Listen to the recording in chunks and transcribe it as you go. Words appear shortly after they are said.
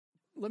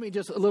Let me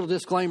just, a little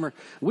disclaimer.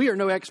 We are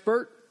no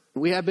expert.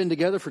 We have been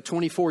together for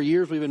 24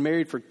 years. We've been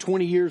married for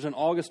 20 years in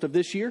August of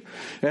this year.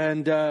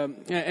 And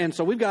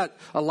so we've got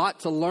a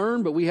lot to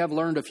learn, but we have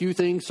learned a few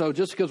things. So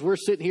just because we're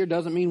sitting here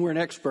doesn't mean we're an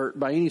expert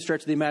by any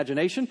stretch of the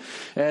imagination.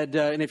 And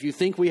if you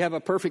think we have a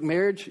perfect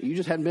marriage, you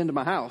just hadn't been to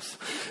my house.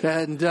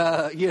 And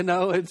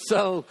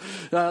so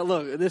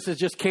look, this is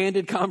just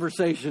candid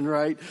conversation,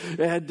 right?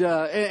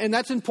 And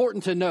that's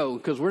important to know,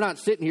 because we're not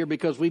sitting here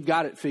because we've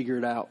got it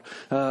figured out.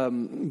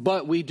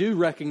 But we do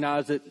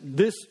recognize that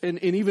this, and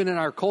even in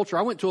our culture,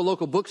 I went to a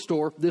local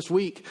bookstore this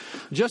week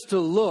just to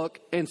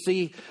look and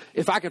see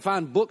if I could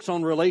find books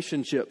on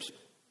relationships.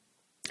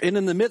 And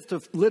in the midst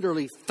of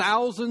literally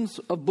thousands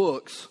of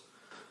books,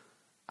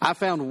 I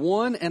found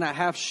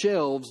 1.5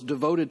 shelves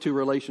devoted to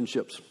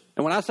relationships.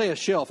 And when I say a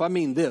shelf, I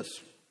mean this.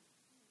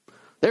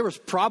 There was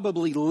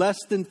probably less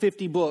than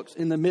 50 books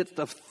in the midst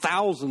of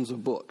thousands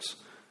of books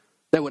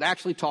that would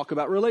actually talk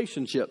about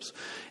relationships.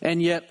 And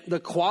yet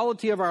the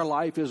quality of our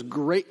life is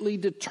greatly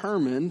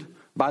determined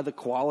by the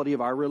quality of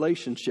our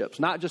relationships.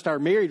 Not just our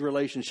married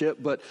relationship,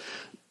 but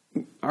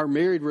our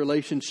married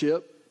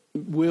relationship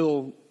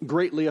will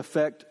greatly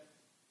affect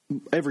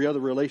every other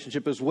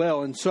relationship as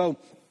well. And so,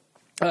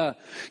 I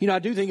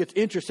do think it's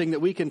interesting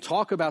that we can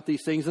talk about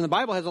these things. And the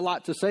Bible has a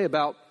lot to say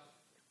about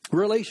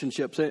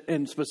relationships,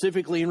 and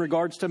specifically in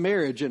regards to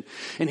marriage. And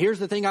here's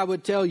the thing I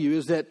would tell you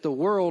is that the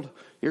world,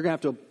 you're going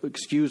to have to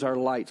excuse our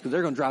lights because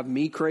they're going to drive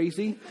me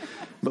crazy.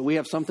 But we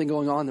have something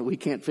going on that we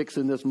can't fix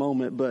in this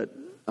moment. But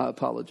I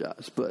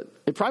apologize, but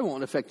it probably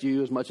won't affect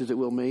you as much as it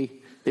will me.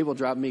 It will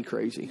drive me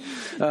crazy.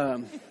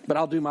 But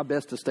I'll do my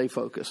best to stay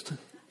focused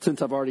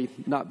since I've already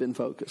not been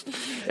focused.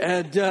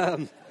 And,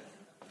 the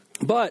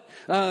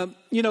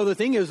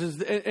thing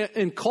is,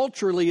 and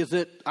culturally is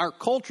that our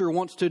culture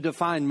wants to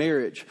define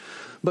marriage,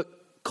 but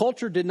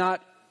culture did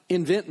not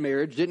invent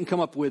marriage, didn't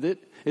come up with it.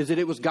 Is that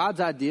it was God's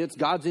idea, it's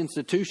God's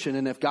institution,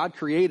 and if God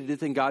created it,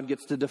 then God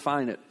gets to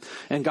define it.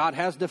 And God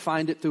has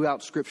defined it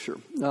throughout Scripture,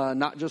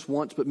 not just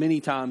once, but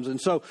many times.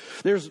 And so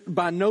there's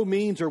by no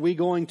means are we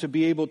going to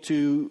be able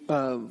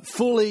to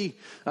fully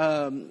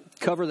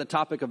cover the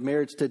topic of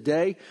marriage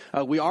today.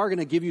 We are going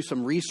to give you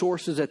some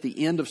resources at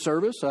the end of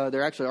service.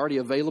 They're actually already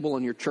available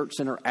on your Church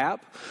Center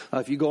app.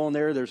 If you go on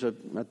there, there's I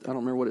don't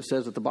remember what it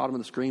says at the bottom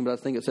of the screen, but I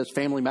think it says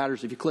Family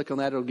Matters. If you click on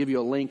that, it'll give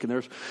you a link, and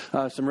there's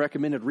some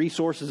recommended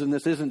resources. And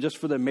this isn't just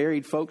for the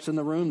married folks in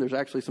the room. There's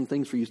actually some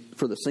things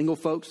for the single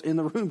folks in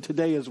the room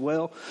today as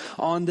well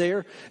on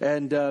there.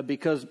 And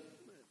because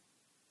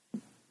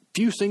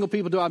few single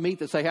people do I meet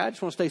that say, hey, I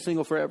just want to stay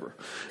single forever.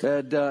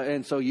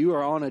 And so you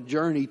are on a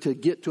journey to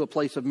get to a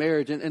place of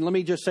marriage. And let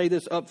me just say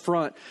this up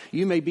front.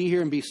 You may be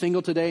here and be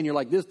single today and you're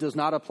like, this does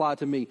not apply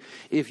to me.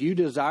 If you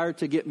desire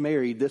to get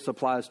married, this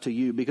applies to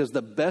you. Because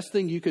the best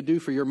thing you could do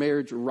for your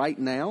marriage right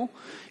now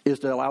is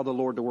to allow the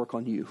Lord to work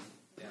on you.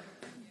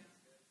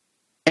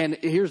 And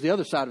here's the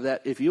other side of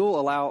that. If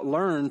you'll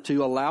learn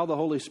to allow the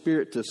Holy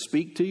Spirit to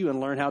speak to you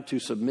and learn how to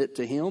submit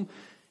to Him,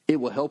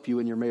 it will help you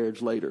in your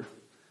marriage later.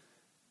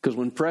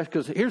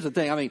 Because here's the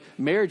thing. I mean,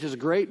 marriage is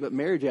great, but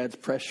marriage adds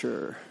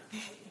pressure.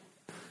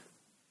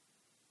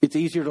 It's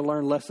easier to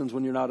learn lessons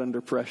when you're not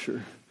under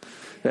pressure.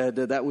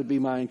 That would be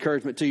my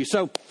encouragement to you.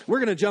 So we're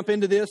going to jump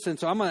into this. And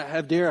so I'm going to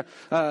have Dara.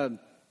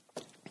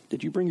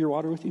 Did you bring your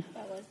water with you?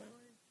 That was my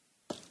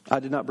water. I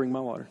did not bring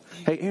my water.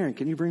 Hey, Aaron,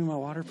 can you bring my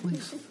water,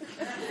 please?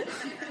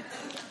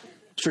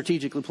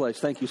 Strategically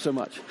placed. Thank you so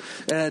much.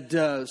 And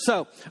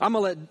so I'm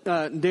going to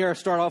let Dara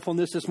start off on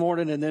this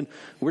morning, and then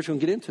we're just going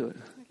to get into it.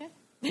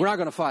 We're not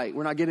going to fight.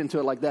 We're not getting into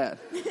it like that.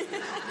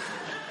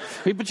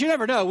 But you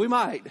never know. We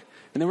might.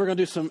 And then we're going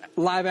to do some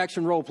live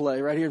action role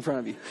play right here in front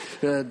of you.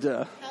 And,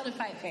 how to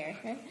fight fair,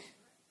 right?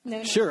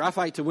 No. Sure, I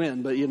fight to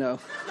win, but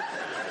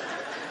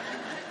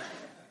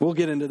we'll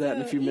get into that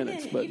in a few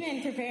minutes. But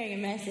even preparing a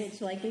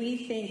message, like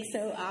we think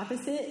so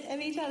opposite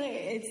of each other,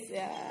 it's...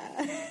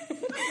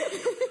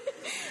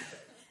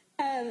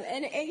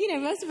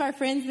 And most of our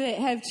friends that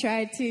have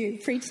tried to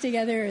preach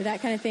together or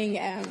that kind of thing,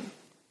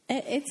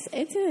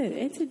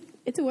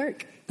 it's a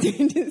work.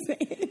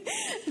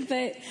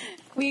 But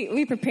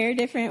we prepare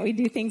different. We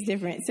do things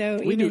different. So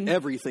we do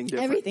everything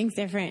different. Everything's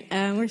different.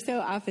 We're so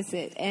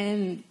opposite,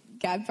 and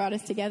God brought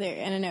us together.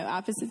 And I know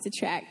opposites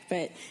attract,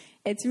 but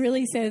it's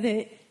really so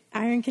that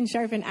iron can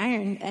sharpen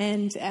iron,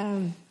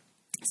 and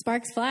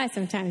sparks fly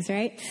sometimes,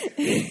 right?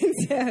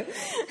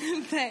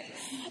 But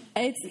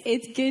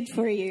it's good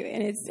for you,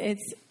 and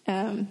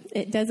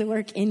it does a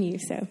work in you.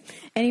 So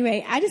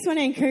anyway, I just want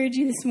to encourage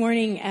you this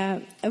morning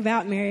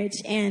about marriage.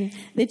 And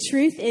the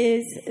truth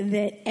is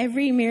that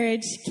every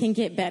marriage can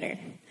get better.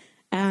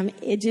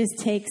 It just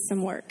takes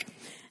some work.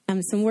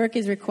 Some work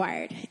is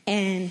required.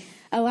 And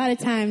a lot of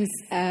times,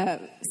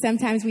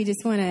 sometimes we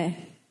just want to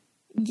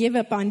give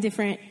up on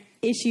different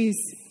issues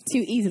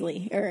too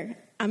easily. Or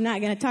I'm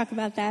not going to talk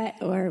about that,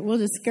 or we'll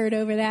just skirt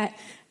over that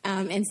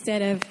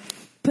instead of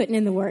putting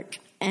in the work.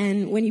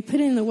 And when you put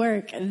in the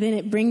work, then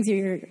it brings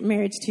your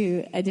marriage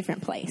to a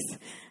different place.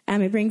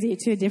 It brings you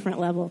to a different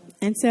level.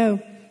 And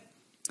so,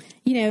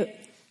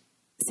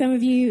 some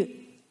of you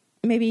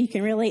maybe you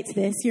can relate to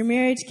this. Your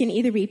marriage can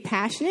either be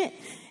passionate,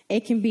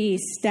 it can be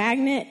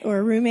stagnant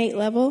or roommate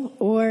level,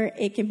 or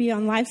it can be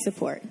on life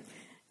support.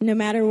 No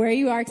matter where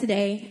you are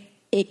today,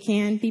 it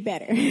can be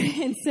better.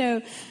 And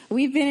so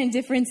we've been in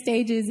different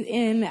stages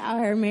in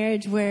our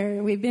marriage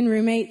where we've been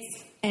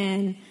roommates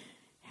and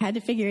had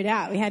to figure it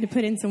out. We had to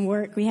put in some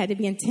work. We had to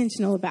be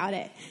intentional about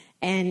it.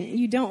 And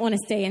you don't want to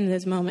stay in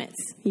those moments.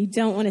 You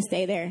don't want to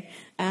stay there.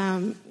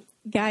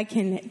 God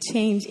can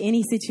change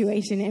any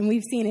situation. And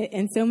we've seen it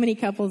in so many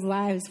couples'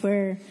 lives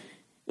where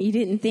you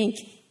didn't think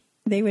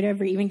they would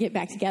ever even get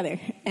back together.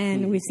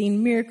 And we've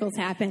seen miracles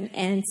happen.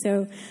 And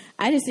so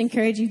I just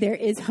encourage you, there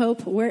is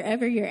hope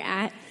wherever you're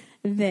at,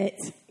 that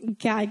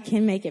God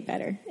can make it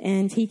better.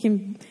 And he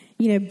can,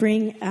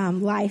 bring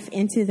life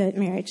into the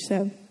marriage.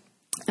 So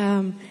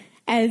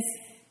as,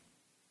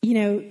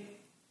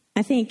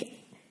 I think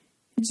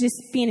just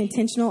being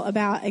intentional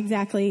about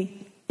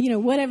exactly,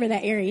 whatever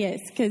that area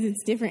is, because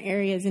it's different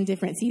areas in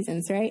different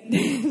seasons, right,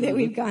 that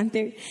we've gone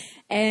through.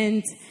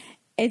 And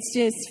it's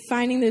just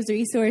finding those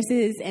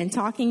resources and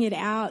talking it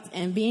out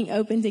and being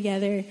open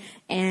together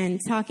and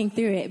talking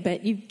through it.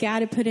 But you've got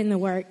to put in the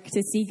work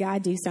to see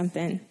God do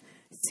something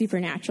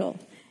supernatural.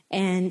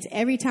 And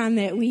every time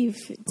that we've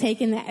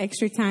taken that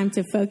extra time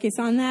to focus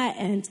on that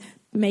and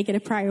make it a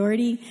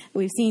priority,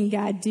 we've seen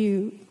God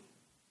do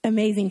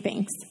amazing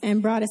things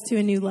and brought us to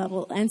a new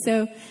level. And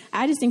so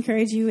I just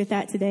encourage you with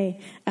that today.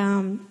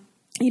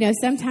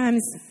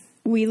 Sometimes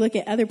we look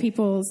at other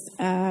people's,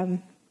 a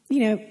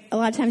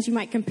lot of times you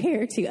might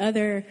compare to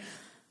other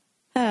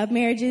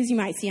marriages you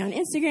might see on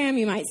Instagram,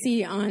 you might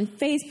see on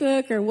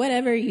Facebook or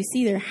whatever. You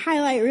see their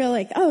highlight reel,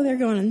 like, oh, they're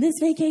going on this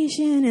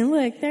vacation, and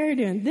look, they're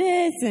doing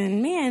this,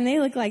 and man, they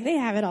look like they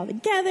have it all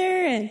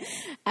together.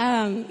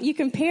 And you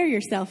compare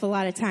yourself a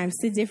lot of times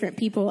to different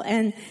people,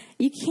 and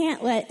you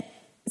can't let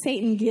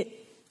Satan get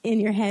in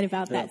your head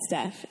about that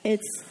stuff.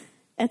 It's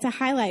a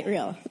highlight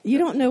reel. You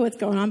don't know what's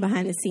going on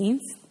behind the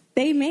scenes.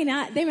 They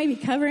may be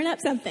covering up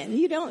something.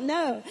 You don't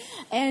know.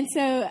 And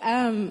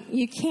so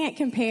you can't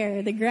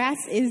compare. The grass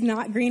is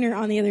not greener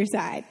on the other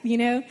side,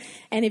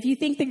 And if you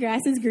think the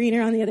grass is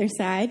greener on the other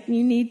side,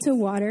 you need to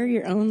water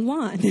your own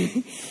lawn.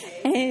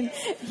 And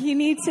you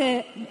need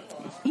to,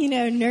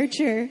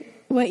 nurture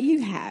what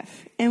you have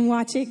and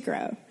watch it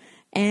grow.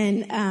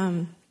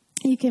 And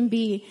you can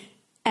be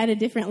at a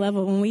different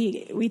level when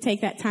we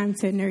take that time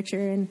to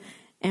nurture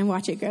and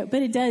watch it grow.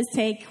 But it does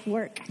take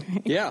work.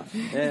 Yeah.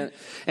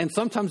 And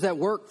sometimes that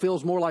work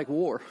feels more like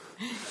war,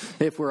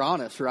 if we're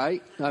honest,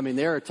 right? I mean,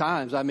 there are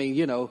times,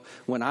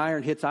 when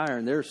iron hits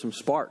iron, there's some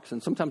sparks.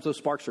 And sometimes those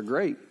sparks are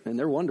great, and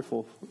they're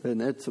wonderful,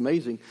 and it's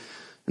amazing.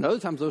 And other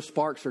times those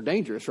sparks are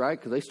dangerous, right?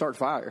 Because they start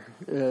fire.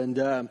 And,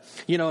 and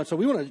so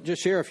we want to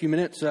just share a few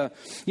minutes. And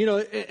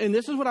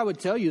this is what I would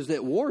tell you, is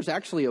that war is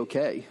actually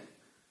okay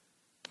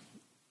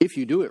if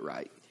you do it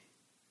right.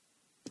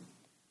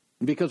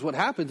 Because what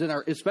happens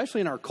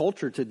especially in our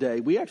culture today,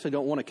 we actually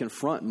don't want to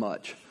confront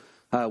much.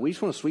 We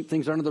just want to sweep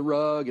things under the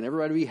rug and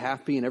everybody be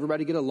happy and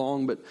everybody get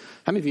along. But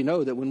how many of you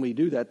know that when we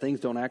do that, things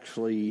don't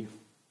actually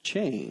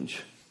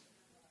change?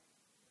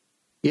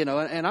 And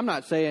I'm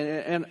not saying,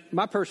 and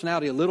my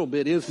personality a little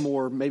bit is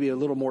maybe a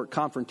little more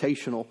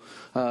confrontational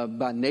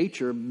by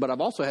nature, but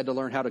I've also had to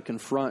learn how to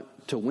confront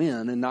to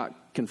win and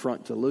not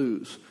confront to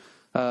lose.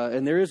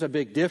 And there is a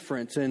big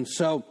difference. And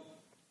so,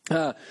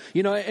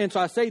 and so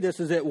I say this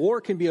is that war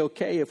can be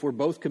okay if we're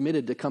both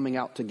committed to coming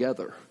out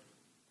together.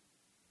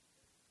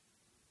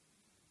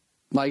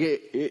 Like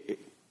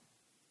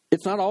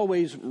it's not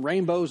always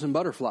rainbows and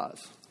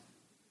butterflies.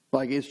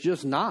 Like it's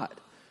just not.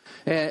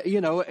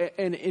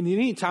 And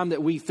any time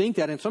that we think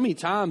that, and so many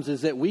times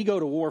is that we go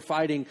to war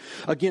fighting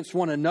against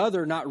one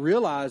another, not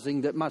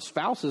realizing that my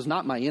spouse is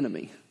not my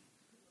enemy.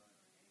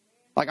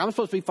 Like I'm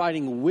supposed to be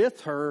fighting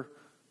with her,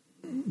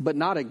 but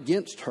not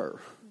against her.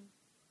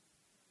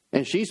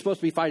 And she's supposed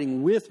to be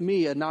fighting with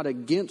me and not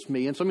against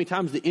me. And so many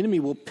times the enemy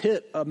will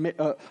pit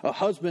a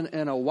husband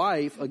and a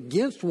wife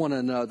against one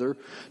another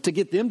to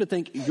get them to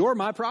think, you're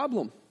my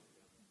problem.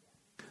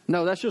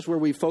 No, that's just where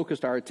we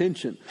focused our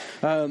attention.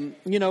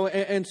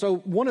 And so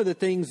one of the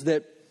things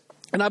that,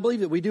 and I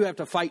believe that we do have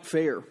to fight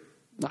fair.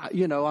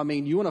 You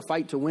want to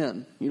fight to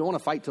win. You don't want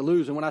to fight to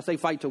lose. And when I say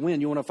fight to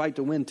win, you want to fight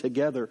to win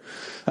together.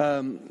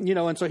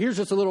 And so here's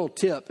just a little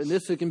tip, and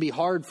this can be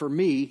hard for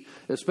me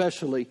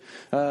especially,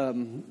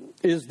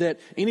 is that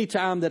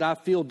anytime that I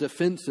feel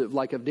defensive,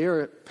 like if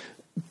Dara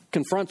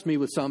confronts me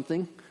with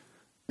something,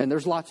 and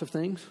there's lots of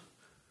things,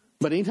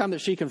 but anytime that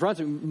she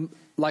confronts me,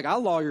 like I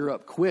lawyer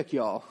up quick,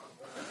 y'all.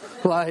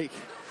 Like,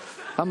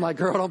 I'm like,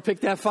 girl, don't pick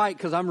that fight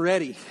because I'm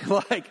ready.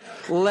 Like,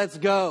 let's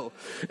go.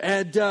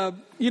 And,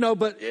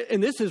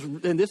 this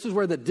is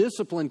where the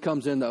discipline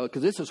comes in, though,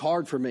 because this is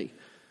hard for me,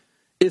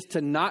 is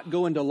to not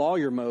go into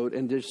lawyer mode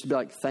and just be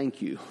like,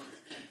 thank you.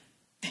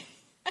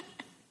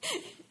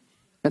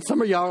 And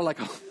some of y'all are like,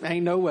 oh,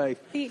 ain't no way.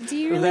 Do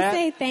you really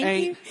say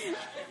thank you?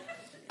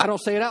 I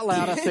don't say it out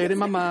loud. I say it in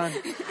my mind.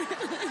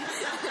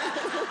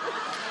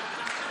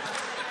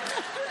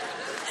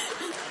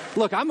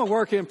 Look, I'm a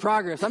work in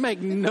progress. I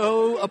make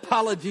no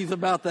apologies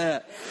about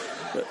that.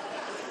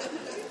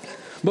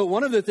 But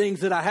one of the things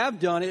that I have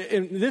done,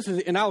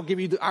 and I'll give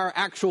you our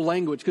actual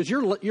language, because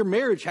your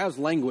marriage has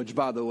language,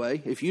 by the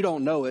way. If you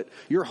don't know it,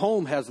 your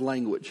home has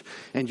language,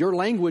 and your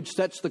language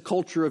sets the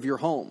culture of your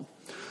home.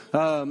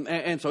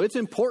 And so it's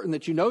important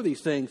that you know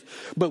these things.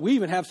 But we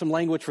even have some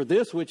language for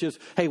this, which is,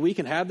 hey, we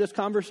can have this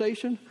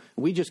conversation.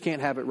 We just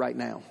can't have it right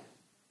now.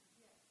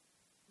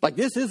 Like,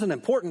 this is an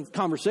important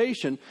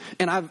conversation,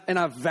 and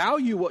I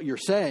value what you're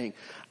saying.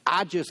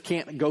 I just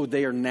can't go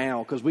there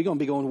now because we're going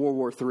to be going to World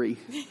War III.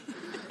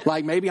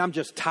 Like, maybe I'm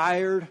just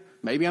tired.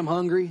 Maybe I'm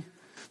hungry.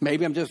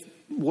 Maybe I'm just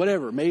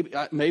whatever.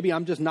 Maybe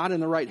I'm just not in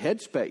the right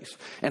headspace.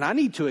 And I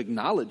need to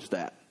acknowledge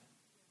that.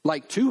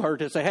 Like, to her,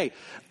 to say, hey,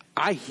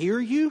 I hear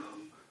you.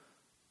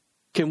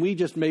 Can we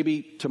just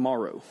maybe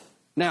tomorrow?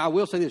 Now, I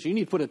will say this. You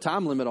need to put a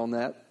time limit on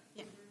that.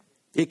 Yeah.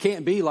 It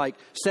can't be like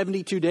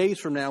 72 days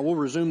from now, we'll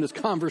resume this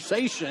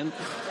conversation.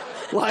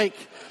 Like,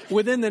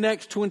 within the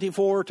next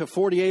 24 to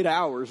 48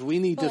 hours, we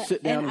need to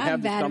sit down and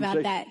have this conversation. I'm bad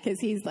about that because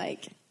he's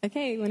like,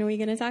 okay, when are we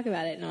going to talk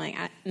about it? And I'm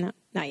like, no,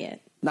 not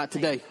yet. Not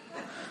today.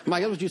 I'm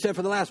like, that's what you said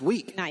for the last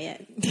week. Not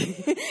yet.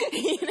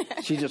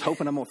 She's just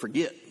hoping I'm going to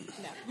forget.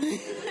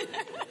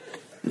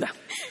 No.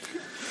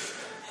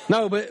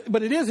 No,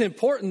 but it is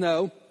important,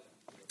 though,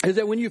 is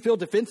that when you feel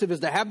defensive, is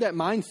to have that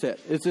mindset.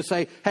 Is to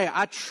say, hey,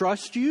 I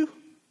trust you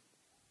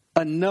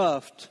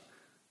enough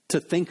to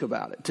think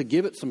about it, to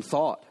give it some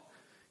thought.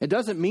 It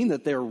doesn't mean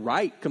that they're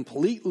right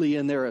completely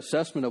in their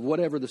assessment of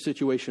whatever the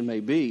situation may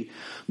be.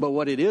 But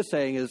what it is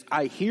saying is,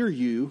 I hear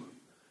you,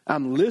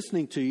 I'm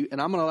listening to you,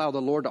 and I'm going to allow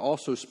the Lord to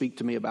also speak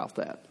to me about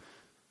that.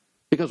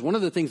 Because one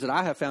of the things that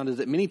I have found is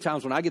that many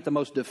times when I get the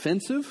most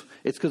defensive,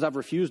 it's because I've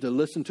refused to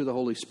listen to the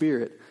Holy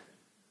Spirit.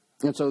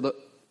 And so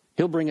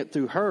He'll bring it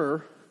through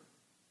her.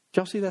 Did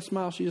y'all see that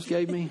smile she just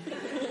gave me?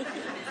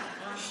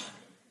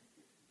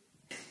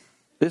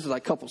 This is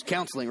like couples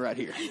counseling right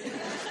here.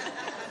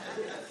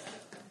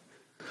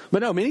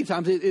 But no, many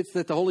times it's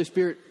that the Holy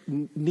Spirit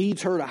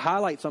needs her to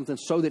highlight something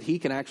so that He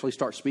can actually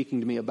start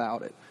speaking to me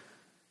about it.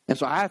 And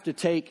so I have to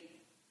take,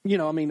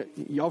 y'all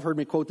have heard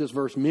me quote this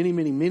verse many,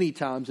 many, many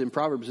times in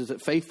Proverbs, is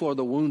that faithful are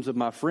the wounds of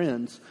my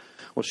friends.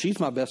 Well, she's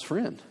my best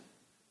friend.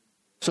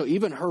 So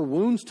even her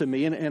wounds to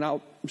me, and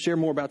I'll share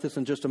more about this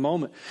in just a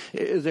moment,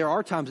 is there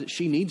are times that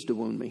she needs to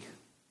wound me.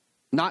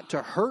 Not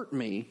to hurt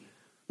me,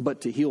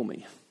 but to heal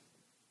me.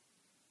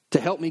 To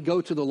help me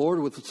go to the Lord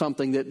with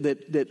something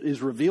that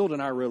is revealed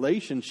in our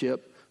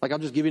relationship. Like, I'll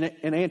just give you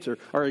an answer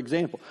or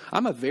example.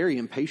 I'm a very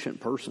impatient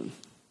person.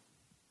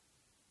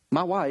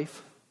 My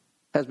wife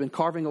has been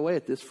carving away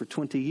at this for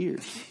 20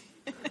 years.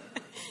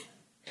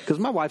 Because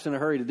my wife's in a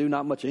hurry to do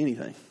not much of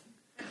anything.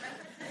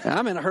 And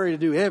I'm in a hurry to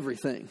do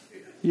everything.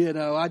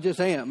 I just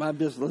am.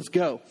 Let's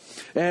go.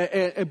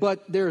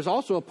 But there's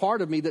also a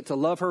part of me that to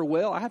love her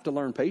well, I have to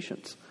learn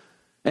patience.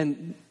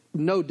 And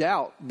no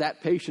doubt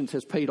that patience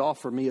has paid off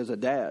for me as a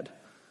dad,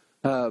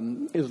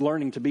 is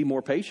learning to be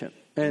more patient.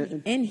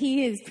 And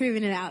he has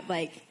proven it out.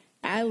 Like,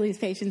 I lose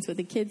patience with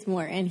the kids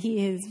more. And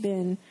he has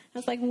been, I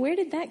was like, where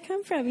did that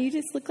come from? You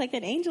just look like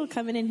an angel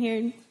coming in here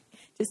and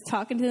just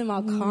talking to them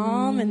all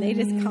calm. And they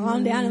just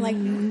calm down and like,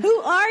 who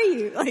are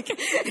you? Like,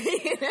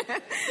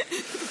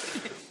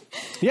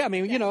 Yeah,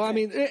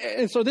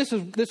 and so this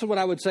is what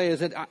I would say is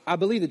that I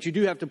believe that you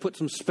do have to put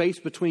some space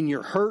between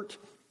your hurt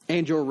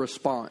and your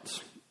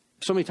response.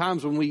 So many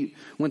times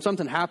when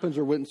something happens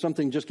or when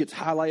something just gets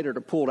highlighted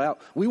or pulled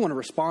out, we want to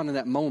respond in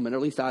that moment, or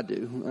at least I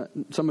do.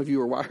 Some of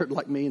you are wired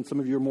like me, and some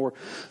of you are more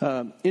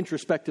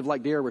introspective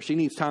like Dara, where she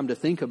needs time to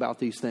think about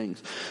these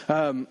things.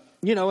 And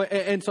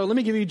so let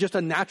me give you just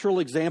a natural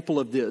example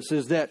of this,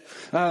 is that,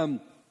 I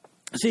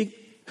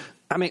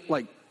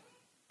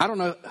don't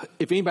know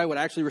if anybody would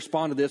actually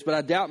respond to this, but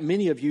I doubt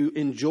many of you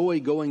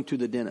enjoy going to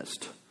the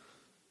dentist,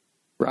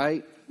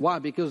 right? Why?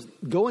 Because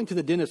going to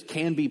the dentist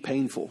can be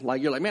painful.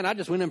 Like, you're like, man, I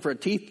just went in for a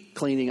teeth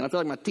cleaning and I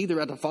feel like my teeth are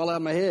about to fall out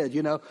of my head,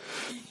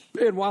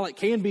 And while it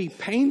can be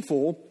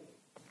painful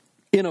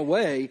in a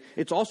way,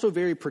 it's also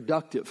very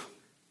productive.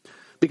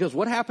 Because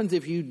what happens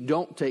if you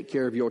don't take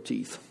care of your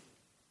teeth?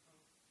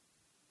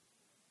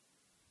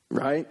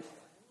 Right?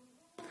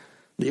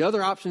 The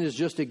other option is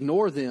just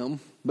ignore them,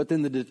 but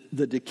then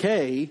the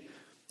decay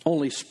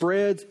only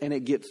spreads and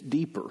it gets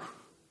deeper.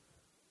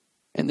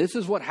 And this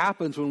is what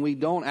happens when we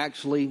don't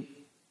actually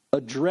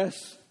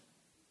address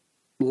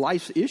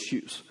life's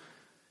issues,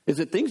 is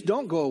that things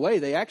don't go away.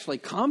 They actually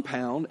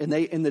compound, and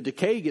the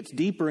decay gets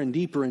deeper and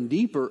deeper and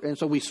deeper. And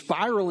so we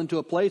spiral into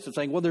a place of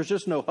saying, well, there's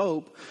just no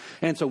hope.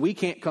 And so we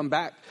can't come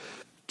back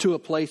to a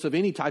place of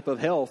any type of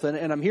health.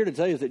 And I'm here to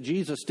tell you that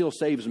Jesus still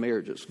saves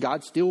marriages.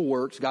 God still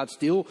works. God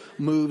still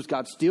moves.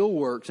 God still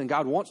works. And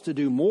God wants to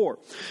do more.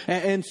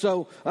 And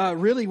so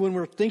really when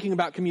we're thinking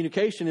about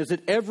communication, is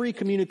that every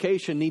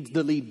communication needs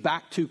to lead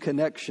back to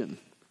connection.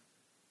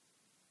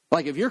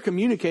 Like, if you're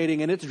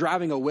communicating and it's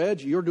driving a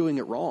wedge, you're doing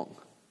it wrong.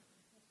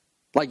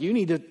 Like, you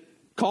need to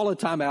call a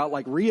timeout,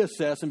 like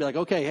reassess and be like,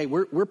 okay, hey,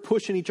 we're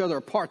pushing each other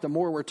apart the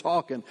more we're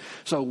talking.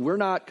 So we're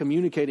not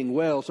communicating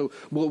well. So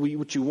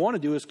what you want to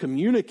do is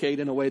communicate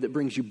in a way that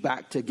brings you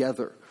back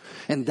together.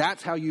 And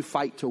that's how you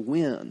fight to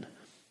win.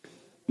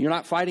 You're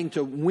not fighting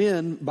to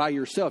win by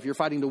yourself. You're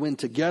fighting to win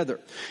together.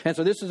 And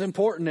so this is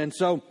important. And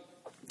so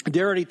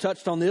Dara already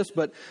touched on this,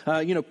 but,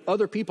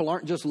 other people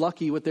aren't just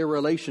lucky with their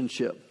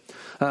relationship.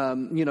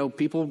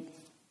 People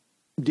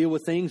deal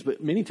with things,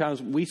 but many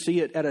times we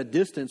see it at a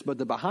distance, but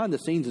the behind the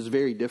scenes is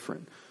very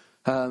different.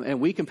 And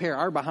we compare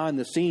our behind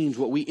the scenes,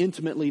 what we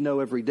intimately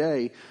know every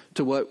day,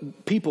 to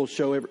what people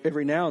show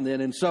every now and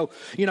then. And so,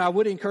 I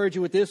would encourage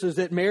you with this is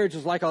that marriage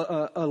is like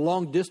a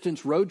long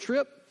distance road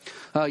trip.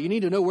 You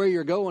need to know where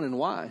you're going and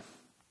why.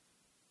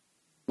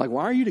 Like,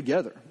 why are you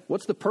together?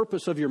 What's the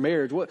purpose of your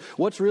marriage?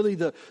 What's really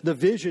the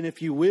vision,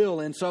 if you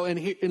will? And so,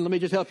 and let me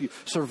just help you.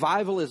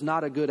 Survival is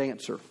not a good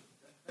answer.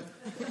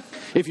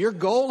 If your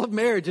goal of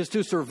marriage is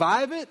to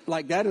survive it,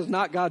 like that is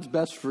not God's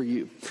best for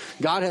you.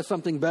 God has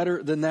something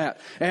better than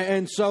that.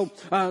 And so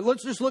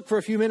let's just look for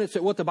a few minutes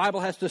at what the Bible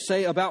has to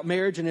say about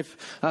marriage. And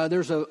if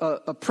there's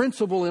a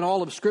principle in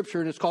all of Scripture,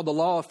 and it's called the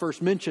law of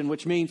first mention,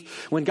 which means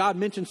when God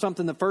mentions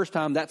something the first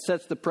time, that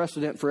sets the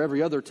precedent for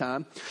every other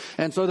time.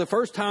 And so the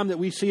first time that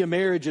we see a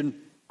marriage, and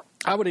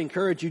I would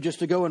encourage you just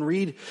to go and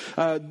read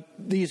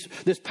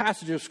this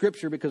passage of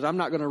Scripture, because I'm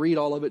not going to read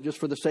all of it just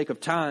for the sake of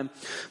time.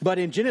 But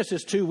in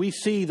Genesis 2, we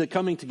see the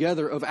coming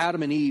together of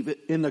Adam and Eve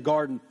in the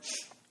garden.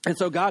 And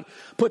so God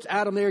puts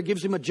Adam there,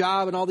 gives him a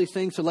job and all these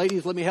things. So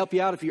ladies, let me help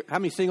you out. How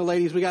many single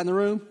ladies we got in the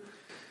room?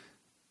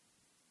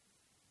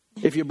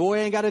 If your boy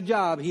ain't got a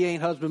job, he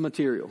ain't husband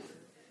material.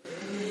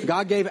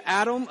 God gave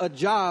Adam a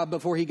job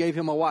before he gave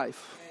him a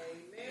wife.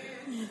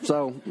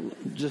 So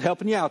just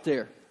helping you out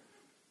there.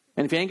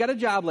 And if he ain't got a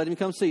job, let him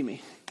come see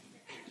me.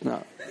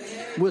 No,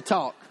 we'll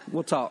talk.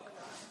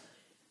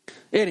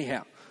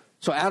 Anyhow,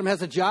 so Adam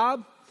has a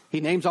job. He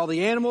names all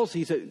the animals.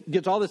 He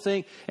gets all this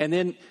thing. And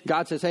then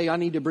God says, hey, I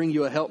need to bring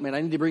you a helpmate.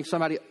 I need to bring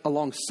somebody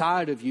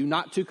alongside of you,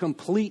 not to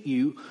complete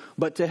you,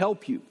 but to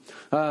help you.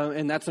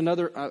 And that's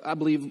another, I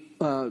believe,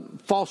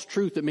 false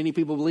truth that many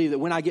people believe, that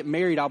when I get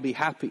married, I'll be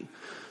happy.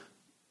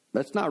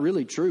 That's not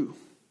really true.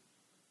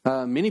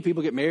 Many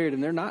people get married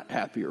and they're not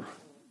happier.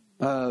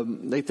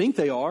 They think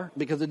they are,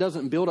 because it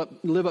doesn't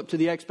live up to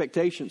the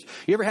expectations.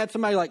 You ever had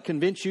somebody like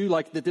convince you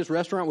like that this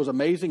restaurant was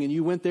amazing and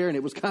you went there and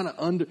it was kind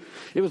of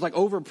it was like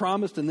over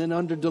promised and then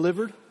under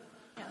delivered?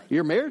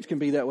 Your marriage can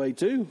be that way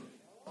too.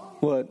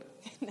 What?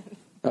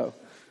 Oh,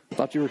 I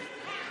thought you were.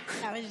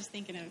 I was just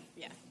thinking of,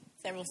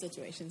 several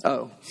situations.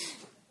 Oh.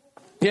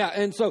 Yeah,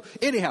 and so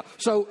anyhow,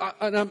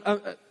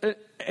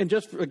 and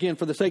just again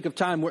for the sake of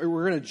time,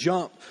 we're going to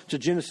jump to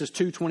Genesis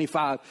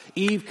 2:25.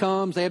 Eve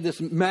comes, they have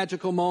this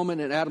magical moment,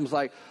 and Adam's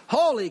like,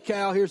 "Holy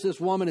cow! Here's this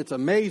woman. It's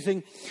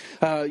amazing.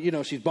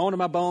 She's bone of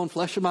my bone,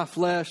 flesh of my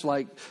flesh.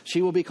 Like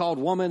she will be called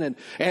woman."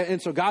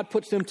 And so God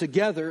puts them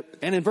together.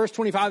 And in verse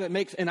 25,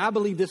 and I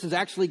believe this is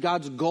actually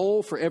God's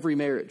goal for every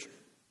marriage.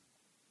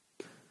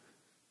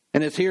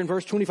 And it's here in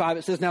verse 25.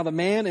 It says, "Now the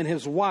man and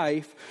his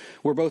wife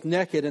were both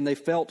naked, and they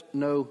felt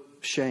no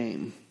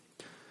shame."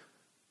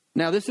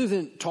 Now, this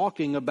isn't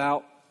talking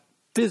about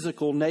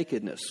physical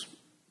nakedness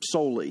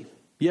solely.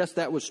 Yes,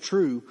 that was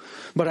true.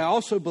 But I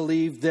also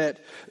believe that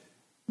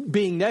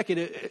being naked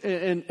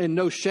and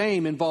no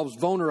shame involves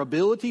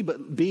vulnerability,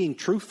 but being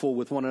truthful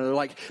with one another.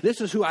 Like, this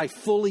is who I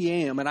fully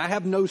am, and I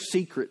have no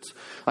secrets.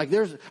 Like,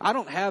 I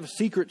don't have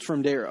secrets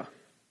from Dara.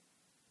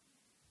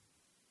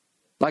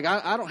 Like,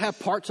 I don't have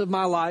parts of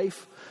my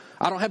life.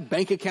 I don't have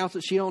bank accounts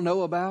that she don't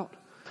know about.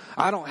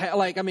 I don't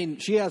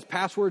have, she has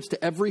passwords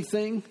to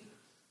everything.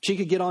 She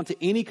could get onto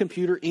any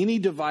computer, any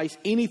device,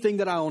 anything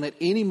that I own at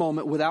any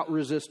moment without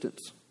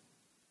resistance.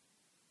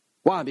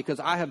 Why? Because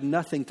I have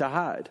nothing to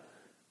hide.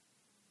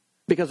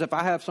 Because if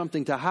I have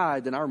something to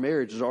hide, then our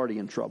marriage is already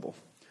in trouble.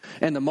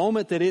 And the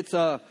moment that it's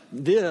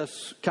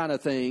this kind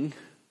of thing,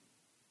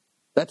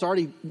 that's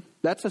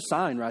a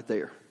sign right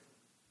there.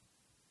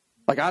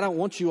 Like, I don't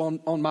want you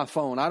on my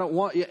phone. I don't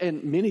want you.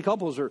 And many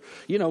couples are,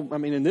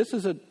 and this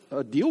is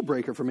a deal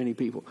breaker for many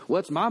people. Well,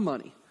 it's my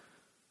money.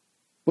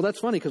 Well, that's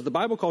funny, because the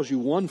Bible calls you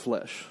one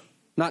flesh,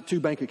 not two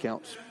bank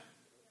accounts.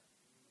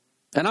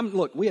 And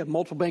we have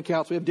multiple bank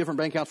accounts. We have different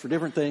bank accounts for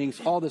different things,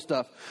 all this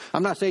stuff.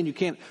 I'm not saying you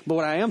can't, but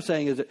what I am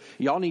saying is that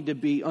y'all need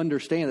to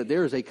understand that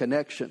there is a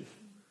connection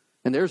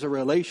and there's a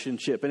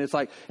relationship. And it's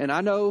like, and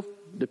I know,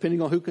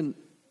 depending on who can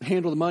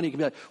handle the money, it can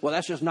be like, well,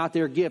 that's just not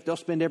their gift. They'll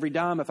spend every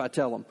dime if I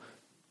tell them.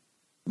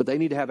 But they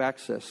need to have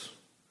access.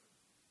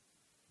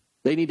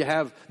 They need to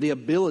have the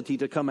ability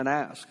to come and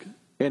ask.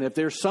 And if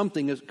there's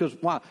something, because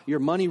why? Your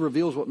money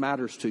reveals what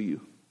matters to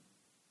you.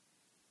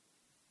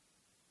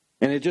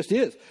 And it just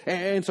is.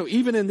 And so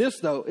even in this,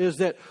 though, is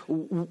that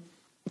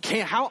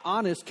how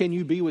honest can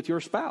you be with your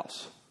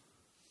spouse?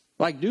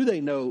 Like, do they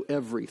know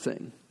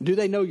everything? Do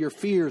they know your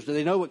fears? Do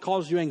they know what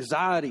causes you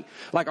anxiety?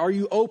 Like, are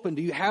you open?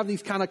 Do you have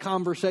these kind of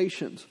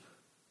conversations?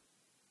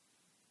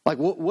 Like,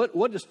 what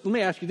let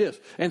me ask you this.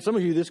 And some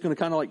of you, this is going to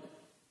kind of like,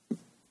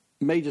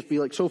 may just be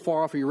like so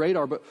far off of your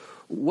radar, but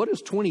what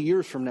does 20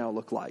 years from now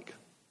look like?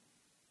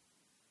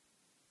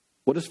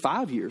 What is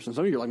 5 years? And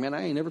some of you are like, man,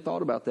 I ain't never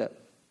thought about that.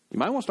 You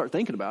might want to start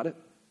thinking about it.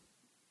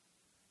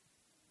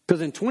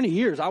 Because in 20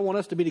 years, I want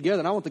us to be together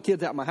and I want the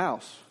kids out of my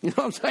house. You know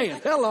what I'm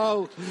saying?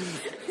 Hello.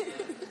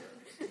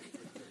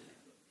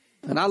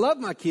 And I love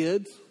my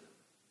kids,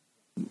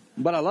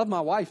 but I love my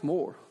wife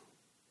more.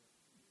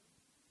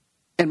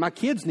 And my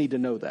kids need to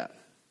know that.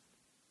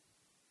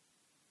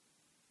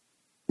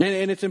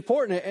 And it's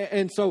important.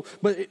 And so,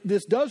 but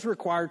this does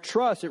require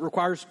trust. It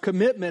requires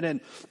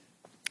commitment.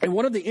 And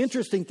one of the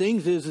interesting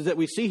things is that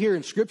we see here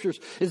in scriptures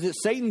is that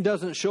Satan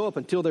doesn't show up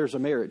until there's a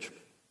marriage.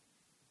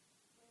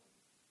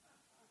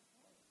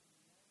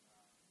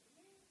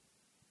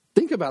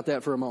 Think about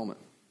that for a moment.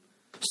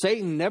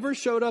 Satan never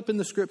showed up in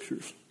the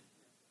scriptures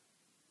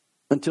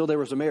until there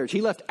was a marriage. He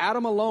left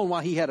Adam alone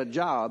while he had a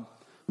job,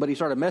 but he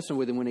started messing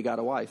with him when he got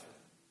a wife.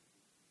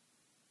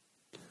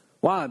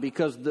 Why?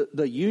 Because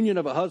the union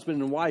of a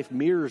husband and wife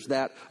mirrors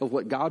that of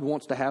what God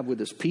wants to have with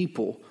his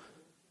people.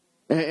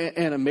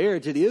 And a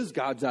marriage, it is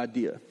God's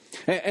idea.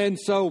 And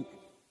so,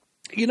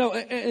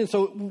 and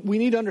so we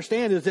need to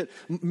understand is that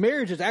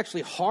marriage is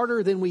actually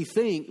harder than we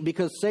think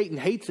because Satan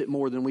hates it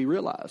more than we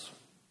realize.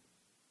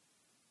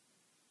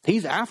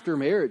 He's after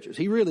marriages.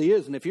 He really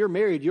is. And if you're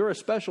married, you're a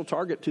special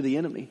target to the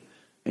enemy.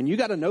 And you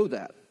got to know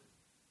that.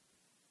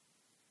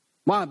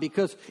 Why?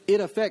 Because it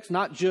affects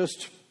not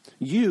just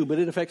you, but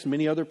it affects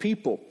many other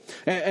people.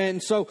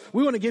 And so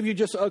we want to give you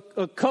just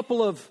a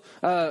couple of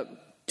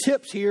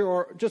tips here,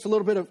 or just a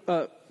little bit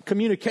of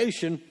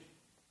communication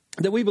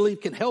that we believe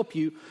can help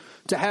you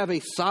to have a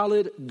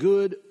solid,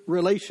 good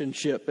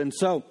relationship. And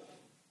so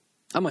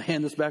I'm going to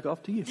hand this back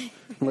off to you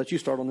and let you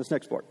start on this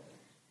next part.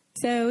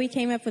 So we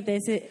came up with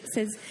this. It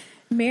says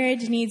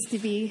marriage needs to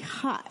be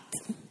hot.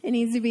 It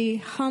needs to be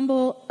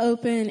humble,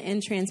 open,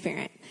 and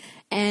transparent.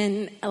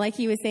 And like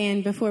he was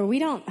saying before, we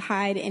don't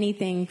hide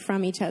anything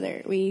from each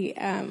other. We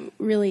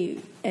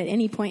really, at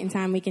any point in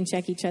time, we can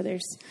check each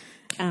other's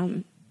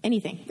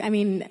anything. I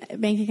mean,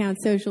 bank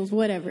accounts, socials,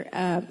 whatever.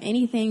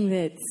 Anything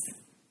that's...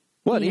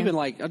 Well, even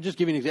like, I'll just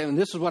give you an example. And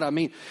this is what I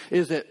mean,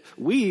 is that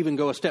we even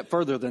go a step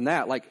further than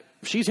that. Like,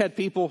 she's had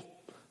people...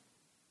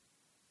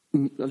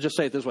 I'll just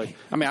say it this way.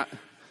 I mean,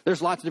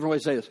 there's lots of different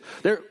ways to say this.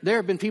 There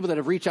have been people that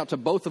have reached out to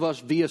both of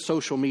us via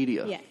social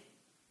media. Yeah.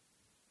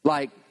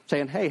 Like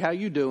saying, hey, how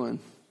you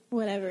doing?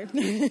 Whatever.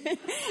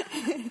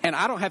 And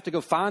I don't have to go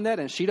find that,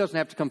 and she doesn't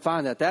have to come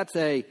find that. That's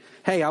a,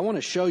 hey, I want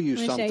to show you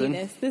something. Show you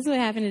this. This is what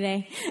happened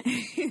today.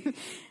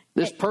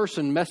 This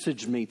person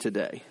messaged me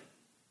today.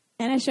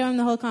 And I show him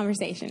the whole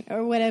conversation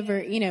or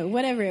whatever,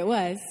 whatever it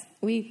was.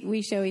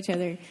 We show each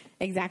other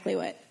exactly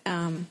what.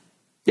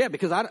 Yeah,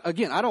 because I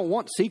don't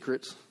want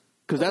secrets.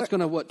 Because that's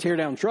going to tear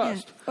down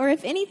trust. Yeah. Or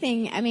if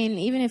anything, I mean,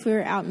 even if we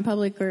were out in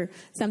public or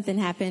something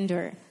happened,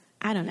 or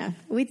I don't know,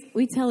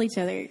 we tell each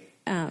other,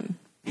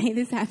 hey,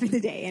 this happened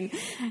today, and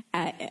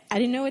I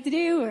didn't know what to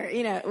do, or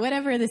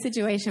whatever the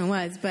situation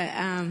was. But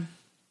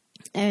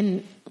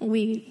and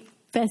we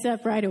fess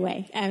up right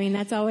away. I mean,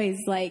 that's always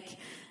like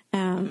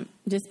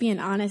just being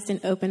honest and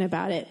open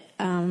about it,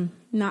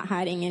 not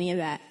hiding any of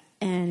that,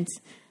 and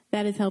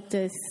that has helped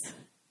us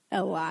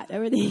a lot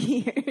over the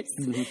years.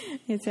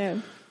 Mm-hmm. And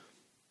so.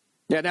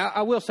 Yeah, now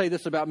I will say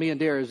this about me and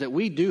Dara is that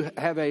we do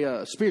have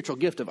a spiritual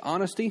gift of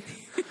honesty.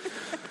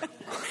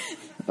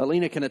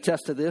 Alina can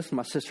attest to this,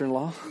 my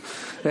sister-in-law.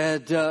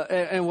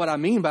 And what I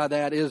mean by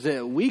that is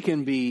that we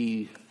can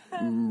be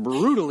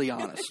brutally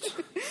honest,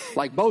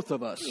 like both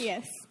of us.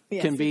 Yes,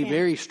 can be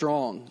very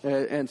strong.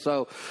 And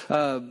so,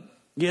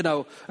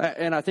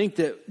 and I think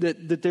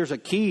that there's a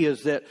key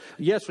is that,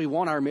 yes, we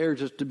want our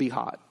marriages to be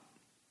hot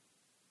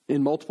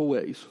in multiple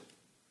ways.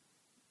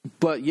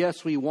 But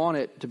yes, we want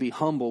it to be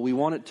humble. We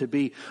want it to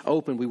be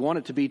open. We want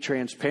it to be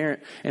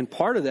transparent. And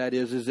part of that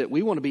is that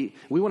we want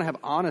to have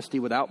honesty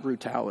without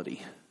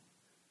brutality.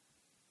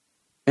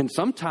 And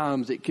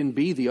sometimes it can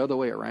be the other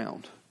way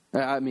around.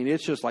 I mean,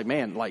 it's just like,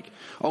 man, like,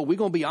 oh, we're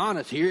going to be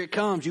honest. Here it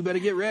comes. You better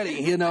get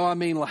ready. I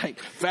mean, like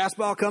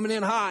fastball coming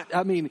in hot.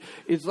 I mean,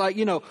 it's like,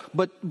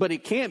 but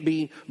it can't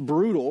be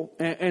brutal.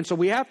 And so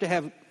we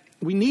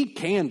need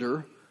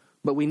candor,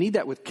 but we need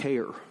that with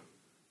care.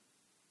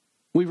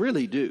 We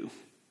really do.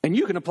 And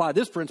you can apply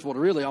this principle to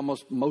really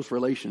almost most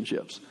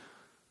relationships.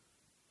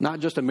 Not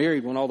just a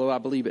married one, although I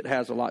believe it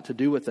has a lot to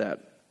do with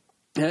that.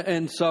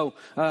 And so,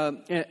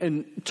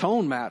 and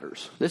tone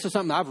matters. This is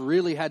something I've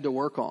really had to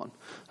work on.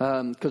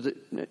 Because,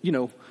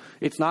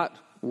 it's not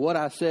what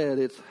I said,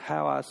 it's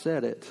how I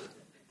said it.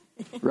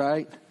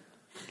 Right?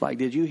 Like,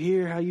 did you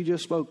hear how you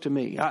just spoke to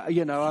me? I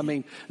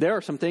mean, there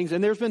are some things,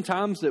 and there's been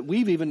times that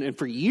we've even, and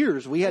for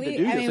years, we had to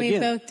do this again. We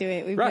both do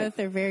it. We right.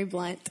 both are very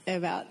blunt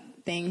about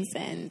things,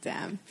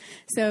 and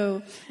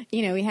so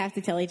we have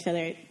to tell each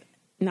other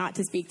not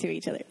to speak to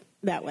each other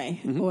that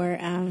way. Mm-hmm. Or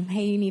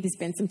hey, you need to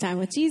spend some time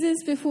with Jesus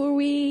before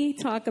we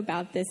talk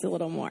about this a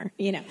little more.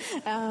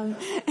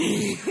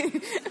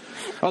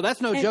 Oh,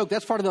 that's no joke.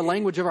 That's part of the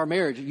language of our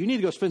marriage. You need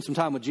to go spend some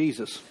time with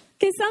Jesus.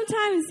 Because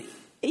sometimes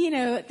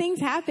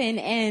things happen,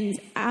 and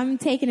I'm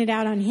taking it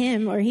out on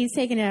him, or he's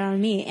taking it out on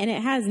me, and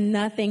it has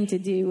nothing to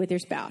do with your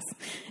spouse.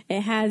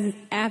 It has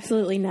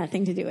absolutely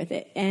nothing to do with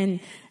it, and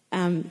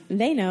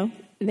they know,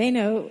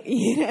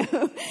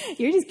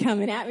 you're just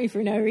coming at me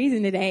for no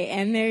reason today.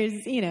 And there's,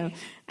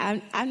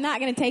 I'm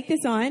not going to take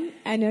this on.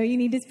 I know you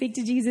need to speak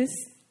to Jesus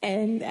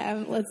And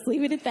let's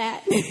leave it at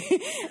that.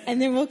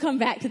 And then we'll come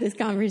back to this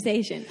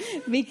conversation.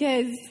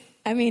 Because,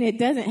 I mean, it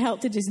doesn't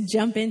help to just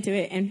jump into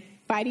it and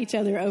fight each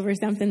other over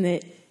something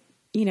that,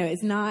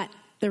 is not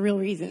the real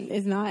reason,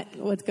 is not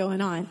what's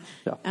going on.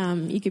 Yeah.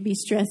 You could be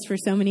stressed for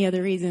so many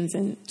other reasons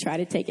and try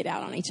to take it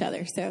out on each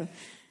other. So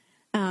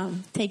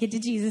take it to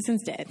Jesus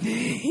instead.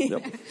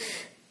 Yep.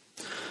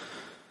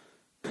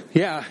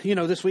 Yeah,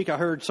 this week I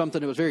heard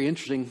something that was very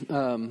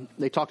interesting.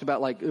 They talked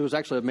about, it was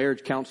actually a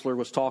marriage counselor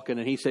was talking,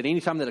 and he said,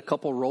 anytime that a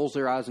couple rolls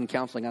their eyes in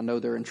counseling, I know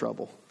they're in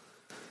trouble.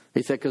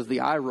 He said, because the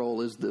eye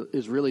roll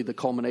is really the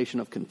culmination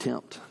of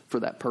contempt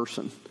for that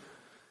person.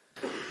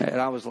 And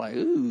I was like,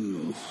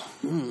 ooh,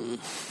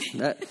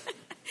 that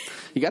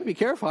you got to be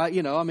careful,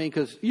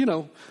 because,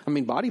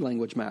 body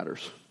language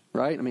matters.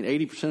 Right?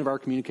 80% of our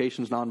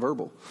communication is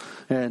nonverbal.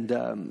 And,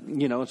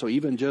 so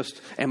even just,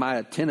 am I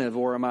attentive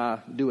or am I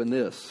doing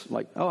this?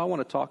 Like, oh, I want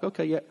to talk.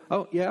 Okay, yeah.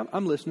 Oh, yeah,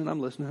 I'm listening.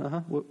 Uh-huh.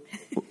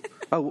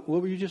 What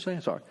were you just saying?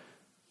 Sorry.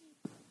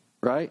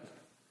 Right?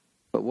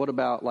 But what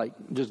about,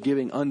 just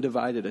giving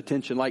undivided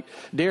attention? Like,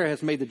 Dara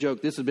has made the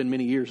joke, this has been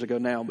many years ago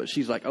now, but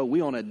she's like, oh,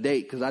 we on a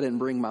date because I didn't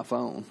bring my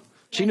phone.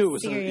 She knew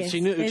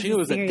it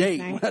was a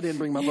date when I didn't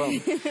bring my phone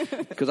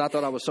because I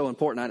thought I was so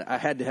important. I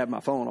had to have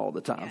my phone all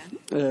the time.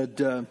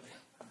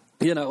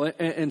 Yeah.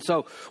 And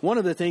so one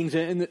of the things,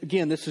 and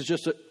again, this is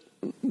just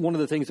one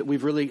of the things that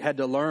we've really had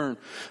to learn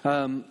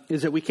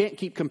is that we can't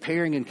keep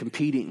comparing and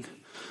competing.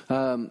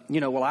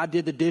 Well, I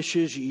did the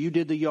dishes, you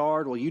did the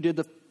yard, well, you did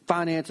the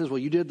finances, well,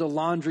 you did the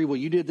laundry, well,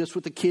 you did this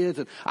with the kids,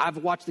 and I've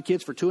watched the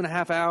kids for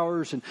 2.5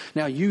 hours, and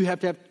now you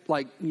have to have,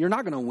 you're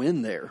not going to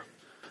win there.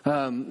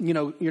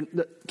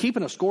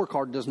 Keeping a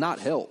scorecard does not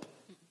help.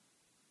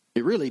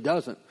 It really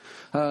doesn't.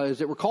 Is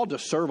that we're called to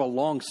serve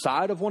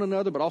alongside of one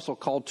another, but also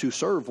called to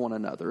serve one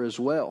another as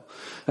well.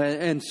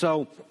 And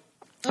so...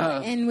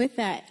 and with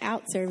that,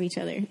 outserve each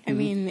other. I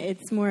mean,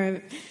 it's more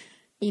of,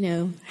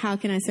 how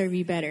can I serve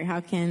you better? How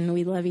can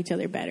we love each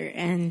other better?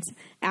 And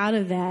out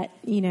of that,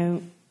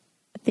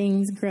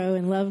 things grow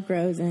and love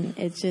grows, and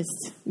it's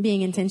just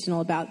being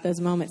intentional about those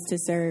moments to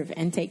serve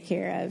and take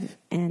care of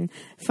and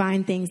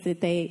find things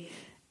that they...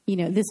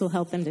 this will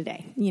help them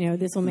today.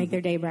 This will make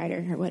their day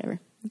brighter or whatever.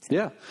 So.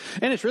 Yeah.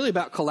 And it's really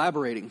about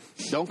collaborating.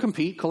 Don't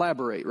compete,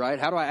 collaborate, right?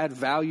 How do I add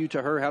value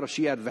to her? How does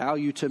she add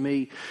value to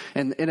me?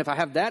 And if I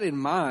have that in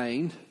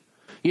mind,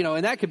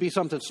 and that could be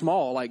something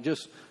small, like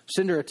just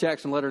send her a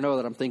text and let her know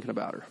that I'm thinking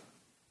about her.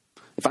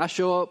 If I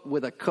show up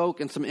with a Coke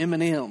and some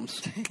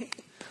M&Ms,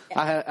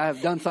 I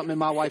have done something in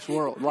my wife's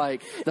world.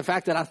 Like the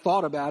fact that I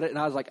thought about it and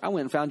I was like, I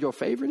went and found your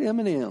favorite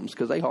M&Ms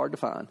because they're hard to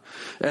find.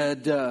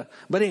 And,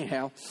 but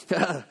anyhow,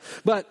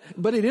 but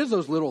it is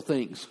those little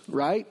things,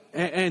 right?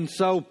 And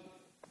so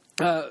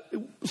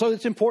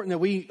it's important that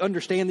we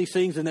understand these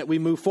things and that we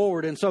move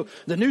forward. And so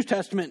the New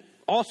Testament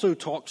also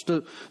talks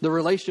to the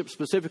relationship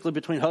specifically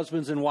between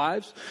husbands and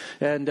wives.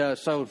 And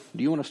so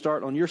do you want to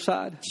start on your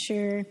side?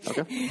 Sure.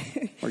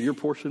 Okay. Or your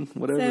portion,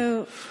 whatever.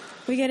 So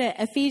we go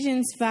to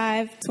Ephesians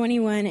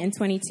 5:21 and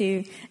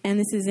 22, and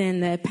this is in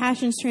the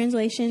Passions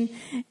Translation.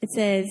 It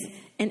says,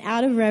 "And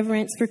out of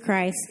reverence for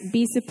Christ,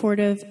 be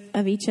supportive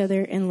of each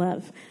other in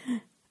love.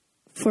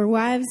 For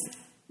wives,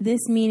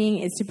 this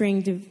means to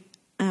bring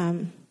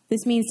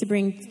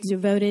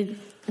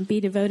be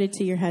devoted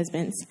to your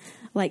husbands,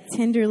 like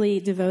tenderly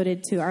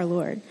devoted to our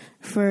Lord.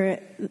 For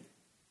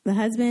the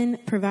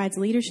husband provides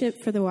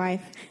leadership for the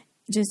wife,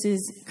 just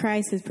as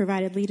Christ has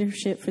provided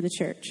leadership for the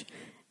church,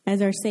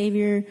 as our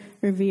Savior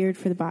revered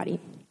for the body."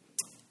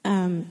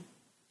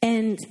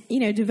 And,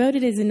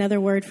 devoted is another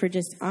word for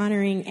just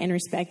honoring and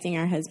respecting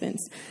our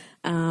husbands.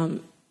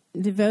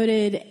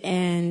 Devoted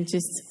and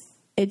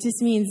it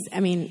just means,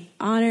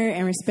 honor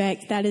and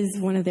respect. That is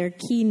one of their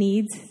key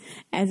needs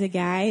as a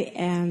guy.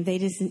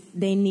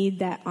 They need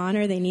that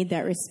honor. They need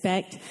that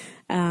respect.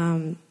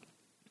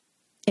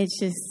 It's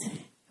just,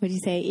 what do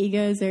you say?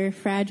 Egos are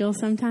fragile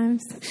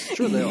sometimes.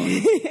 Sure they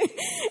are.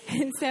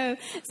 And so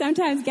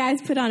sometimes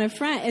guys put on a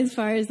front as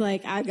far as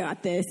I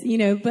got this,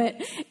 but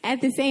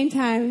at the same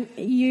time,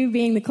 you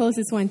being the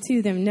closest one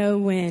to them know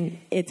when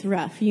it's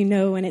rough,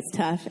 when it's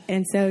tough.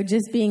 And so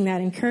just being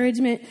that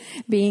encouragement,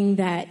 being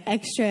that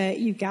extra,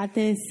 you got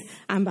this,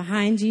 I'm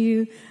behind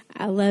you,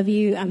 I love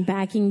you, I'm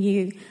backing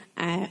you,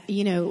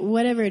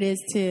 whatever it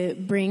is to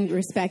bring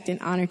respect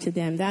and honor to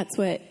them. That's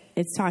what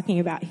it's talking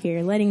about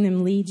here, letting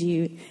them lead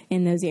you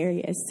in those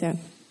areas. So,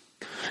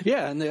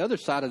 yeah. And the other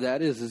side of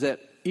that is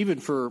that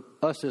even for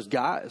us as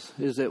guys,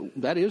 is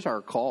that is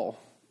our call.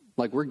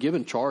 We're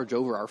given charge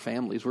over our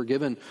families. We're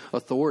given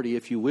authority,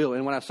 if you will.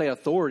 And when I say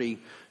authority,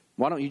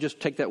 why don't you just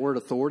take that word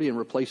authority and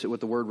replace it with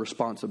the word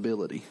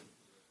responsibility?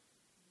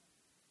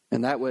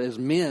 And that way, as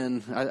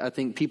men, I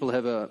think people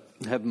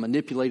have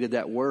manipulated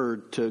that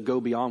word to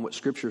go beyond what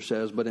Scripture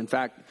says. But in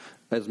fact,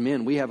 as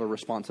men, we have a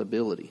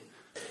responsibility.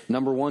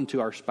 Number one, to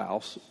our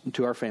spouse,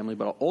 to our family,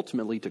 but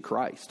ultimately to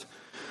Christ.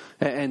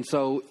 And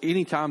so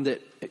anytime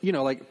that,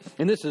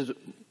 and this is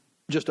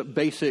just a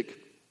basic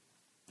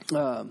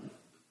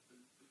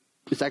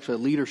It's actually a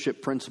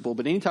leadership principle.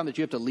 But anytime that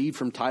you have to lead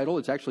from title,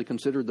 it's actually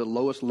considered the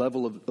lowest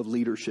level of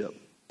leadership.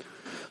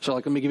 So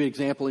like, let me give you an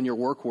example in your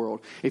work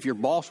world. If your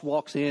boss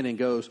walks in and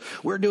goes,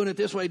 we're doing it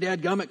this way,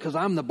 dadgummit, because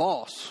I'm the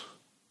boss.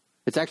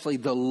 It's actually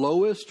the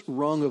lowest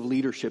rung of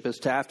leadership is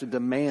to have to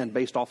demand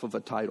based off of a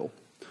title.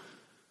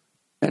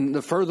 And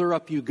the further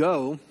up you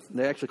go,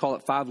 they actually call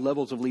it 5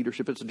 levels of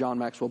leadership. It's a John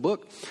Maxwell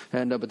book,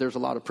 but there's a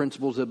lot of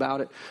principles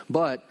about it.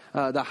 But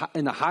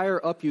the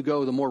higher up you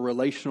go, the more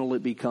relational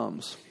it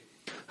becomes.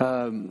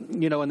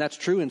 And that's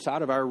true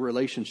inside of our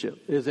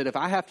relationship, is that if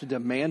I have to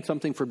demand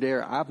something from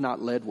Dara, I've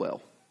not led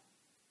well.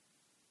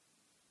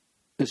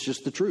 It's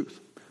just the truth.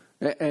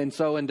 And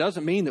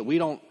doesn't mean that we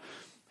don't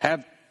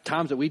have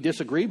times that we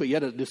disagree, but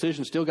yet a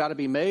decision still got to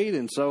be made.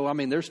 And so,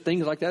 there's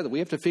things like that we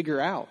have to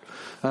figure out.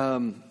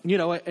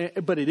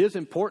 But it is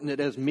important that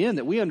as men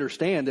that we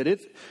understand that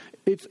it's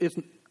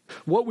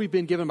what we've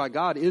been given by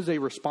God is a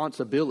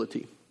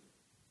responsibility.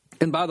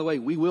 And by the way,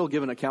 we will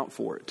give an account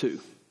for it too.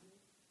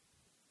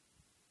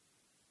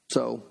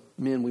 So,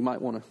 men, we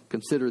might want to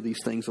consider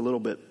these things a little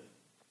bit.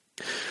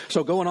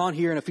 So going on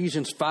here in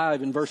Ephesians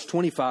 5 in verse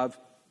 25,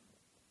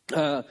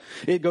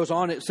 it goes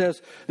on, it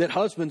says that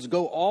husbands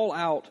go all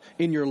out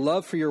in your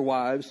love for your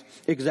wives,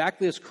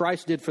 exactly as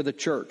Christ did for the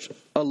church,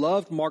 a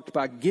love marked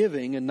by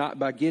giving and not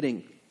by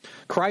getting.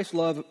 Christ's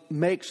love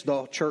makes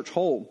the church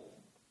whole.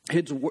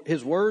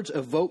 His words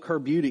evoke her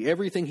beauty.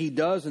 Everything he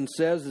does and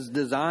says is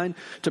designed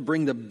to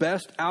bring the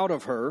best out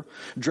of her,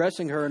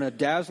 dressing her in a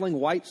dazzling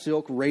white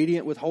silk,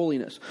 radiant with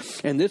holiness.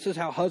 And this is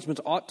how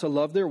husbands ought to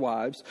love their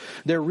wives.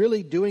 They're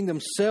really doing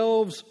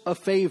themselves a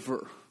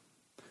favor.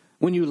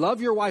 When you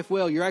love your wife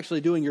well, you're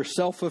actually doing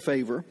yourself a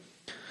favor.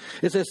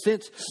 It says,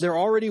 since they're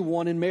already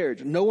one in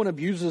marriage, no one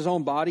abuses his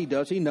own body,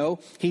 does he? No,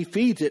 he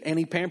feeds it and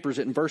he pampers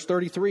it. In verse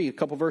 33, a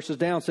couple verses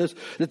down, says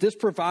that this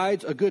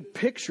provides a good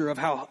picture of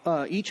how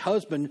each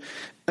husband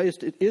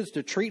is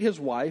to treat his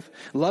wife,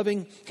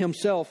 loving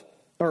himself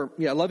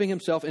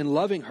and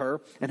loving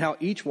her, and how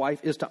each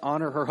wife is to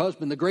honor her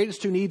husband. The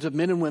greatest 2 needs of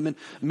men and women,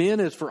 men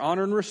is for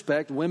honor and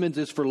respect, women's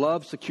is for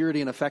love,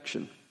 security, and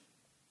affection.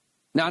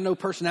 Now, I know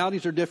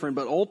personalities are different,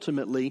 but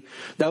ultimately,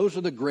 those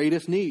are the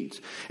greatest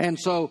needs. And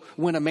so,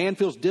 when a man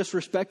feels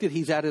disrespected,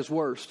 he's at his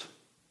worst.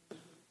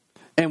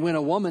 And when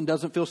a woman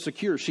doesn't feel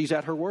secure, she's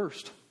at her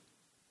worst.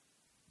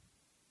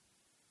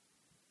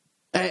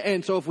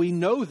 And so if we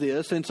know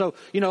this, and so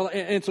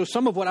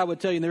some of what I would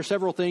tell you, and there's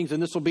several things,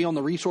 and this will be on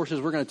the resources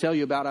we're going to tell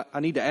you about. I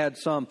need to add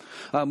some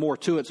more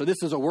to it. So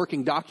this is a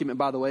working document,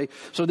 by the way.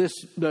 So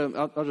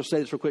I'll just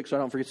say this real quick so I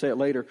don't forget to say it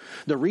later.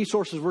 The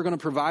resources we're going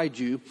to provide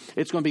you,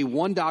 it's going to be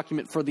one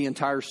document for the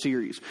entire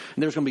series.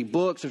 And there's going to be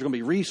books, there's going to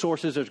be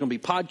resources, there's going to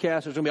be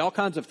podcasts, there's going to be all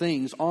kinds of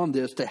things on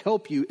this to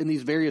help you in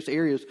these various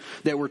areas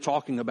that we're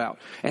talking about.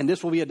 And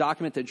this will be a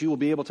document that you will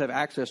be able to have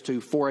access to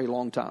for a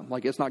long time.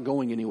 Like, it's not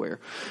going anywhere.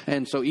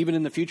 And so even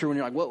in the future, when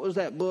you're like, what was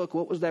that book?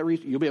 What was that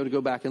reason? You'll be able to go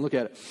back and look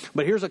at it.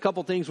 But here's a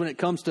couple things when it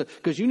comes to,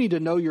 because you need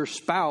to know your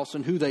spouse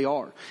and who they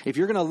are. If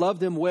you're going to love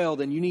them well,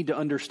 then you need to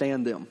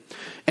understand them.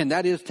 And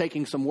that is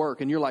taking some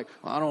work. And you're like,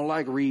 I don't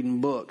like reading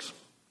books.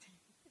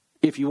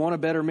 If you want a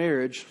better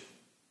marriage,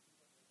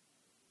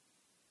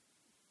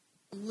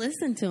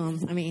 listen to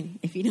them.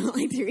 If you don't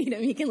like to read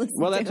them, you can listen to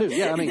them. Well, that too.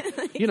 Yeah,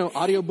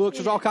 audiobooks,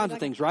 there's all kinds of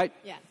things, right?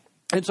 Yeah.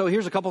 And so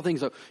here's a couple things,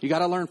 though. You got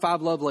to learn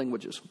 5 love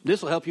languages.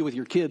 This will help you with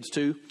your kids,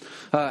 too.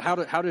 How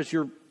does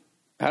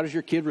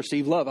your kid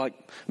receive love?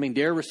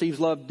 Dara receives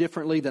love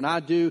differently than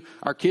I do.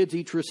 Our kids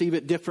each receive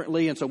it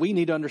differently. And so we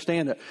need to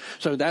understand that.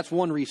 So that's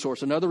one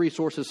resource. Another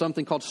resource is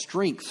something called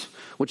Strengths,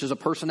 which is a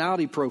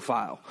personality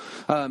profile.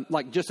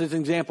 Just as an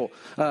example,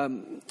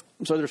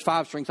 so there's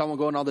 5 strengths. I won't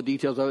go into all the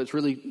details of it. It's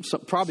really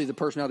probably the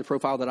personality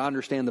profile that I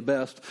understand the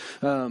best.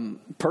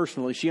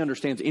 Personally, she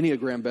understands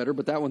Enneagram better,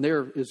 but that one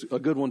there is a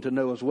good one to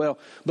know as well.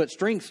 But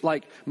strengths,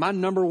 my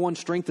number one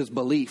strength is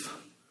belief,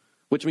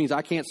 which means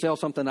I can't sell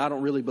something I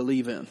don't really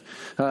believe in.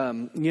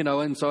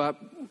 And so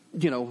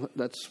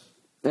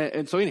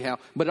anyhow,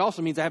 but it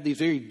also means I have these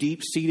very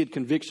deep-seated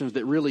convictions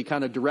that really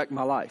kind of direct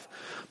my life.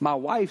 My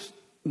wife's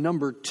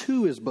number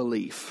 2 is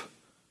belief.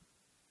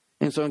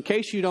 And so in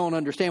case you don't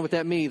understand what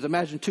that means,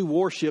 imagine 2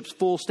 warships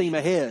full steam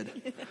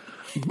ahead.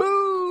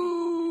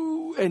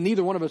 Boo! And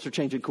neither one of us are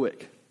changing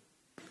quick.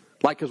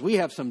 Because we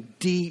have some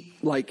deep,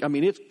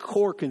 it's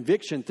core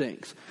conviction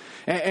things.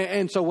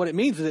 And so what it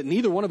means is that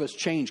neither one of us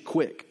change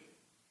quick.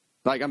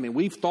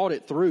 We've thought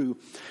it through.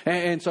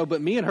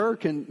 But me and her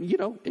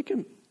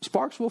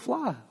sparks will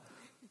fly.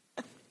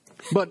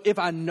 But if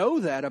I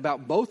know that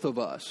about both of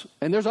us,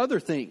 and there's other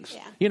things,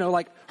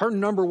 her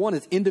number 1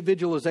 is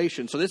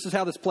individualization. So this is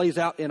how this plays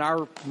out in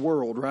our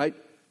world, right?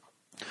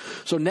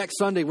 So next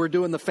Sunday, we're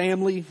doing the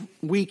family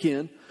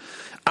weekend.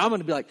 I'm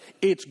going to be like,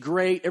 it's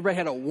great. Everybody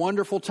had a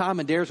wonderful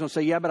time. And Dara's going to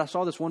say, yeah, but I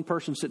saw this one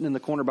person sitting in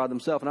the corner by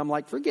themselves. And I'm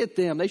like, forget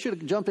them. They should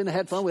have jumped in and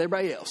had fun with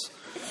everybody else.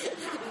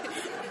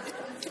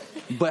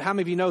 But how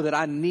many of you know that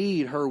I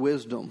need her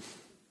wisdom?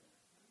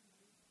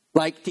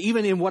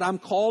 Even in what I'm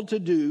called to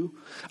do,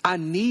 I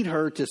need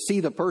her to see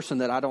the person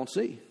that I don't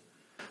see.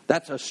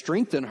 that's a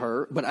strength in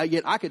her. But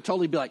yet I could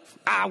totally be like,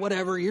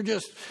 whatever, you're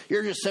just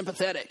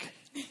sympathetic.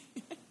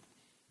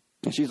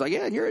 And she's like,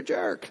 yeah, and you're a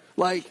jerk.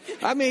 Like,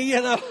 I mean,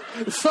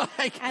 it's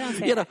like, I don't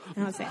say that. I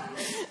don't say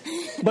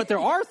that. But there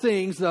are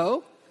things,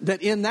 though,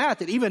 that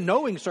even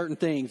knowing certain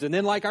things, and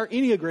then like our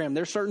Enneagram,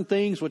 there's certain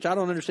things which I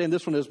don't understand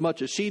this one as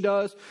much as she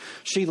does.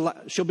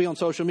 She'll be on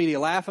social media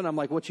laughing. I'm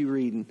like, what you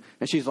reading?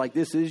 And she's like,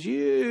 this is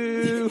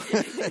you,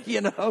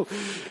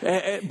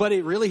 But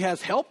it really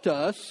has helped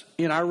us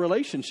in our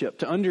relationship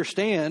to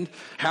understand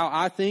how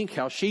I think,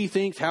 how she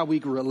thinks, how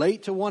we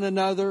relate to one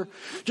another,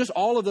 just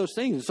all of those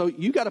things. So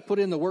you got to put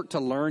in the work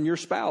to learn your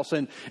spouse.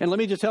 And let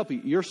me just help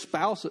you. Your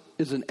spouse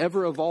is an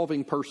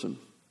ever-evolving person.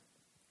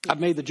 I've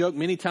made the joke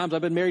many times.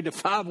 I've been married to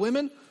 5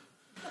 women.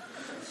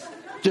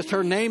 Just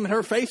her name and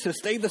her face has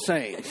stayed the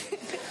same.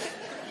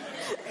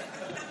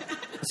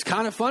 It's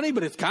kind of funny,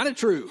 but it's kind of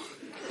true.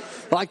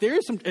 Like there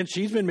is some, and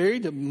she's been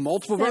married to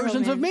multiple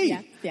versions of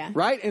me. Yeah.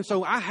 Right? And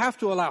so I have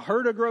to allow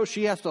her to grow.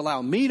 She has to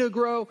allow me to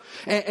grow.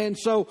 And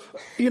so,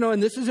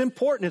 and this is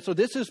important. And so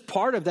this is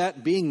part of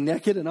that being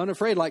naked and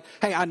unafraid. Like,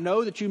 hey, I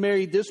know that you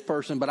married this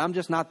person, but I'm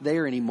just not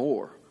there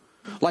anymore.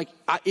 Like,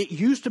 it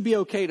used to be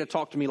okay to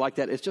talk to me like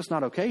that. It's just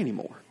not okay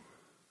anymore.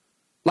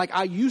 Like,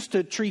 I used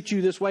to treat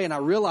you this way, and I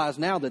realize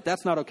now that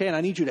that's not okay, and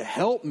I need you to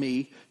help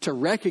me to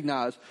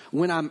recognize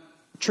when I'm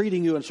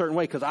treating you in a certain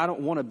way, because I don't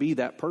want to be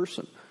that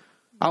person.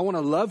 I want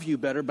to love you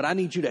better, but I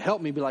need you to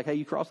help me be like, hey,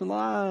 you crossing the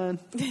line.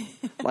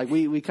 Like,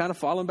 we kind of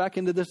fallen back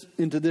into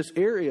this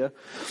area,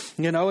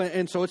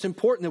 and so it's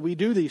important that we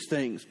do these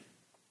things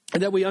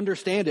and that we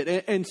understand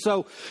it. And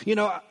so,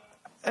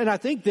 and I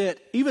think that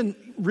even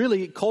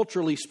really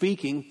culturally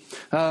speaking,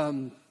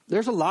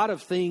 there's a lot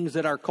of things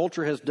that our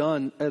culture has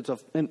done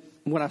and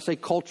when I say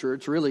culture,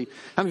 it's really,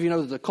 how many of you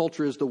know that the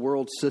culture is the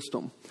world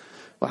system?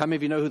 Well, how many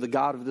of you know who the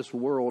God of this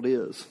world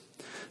is?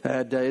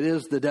 And it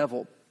is the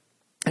devil.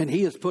 And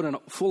he has put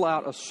a full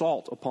out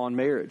assault upon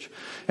marriage.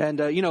 And,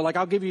 like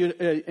I'll give you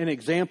an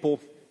example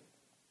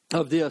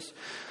of this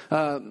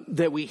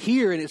that we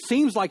hear, and it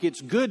seems like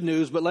it's good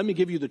news, but let me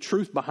give you the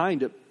truth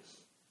behind it.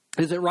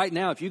 Is that right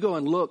now, if you go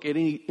and look at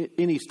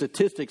any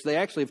statistics, they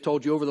actually have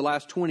told you over the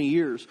last 20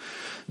 years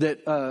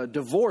that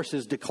divorce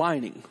is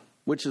declining,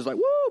 which is like,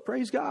 woo,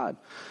 praise God.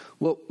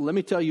 Well, let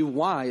me tell you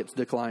why it's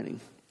declining.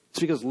 It's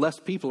because less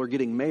people are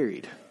getting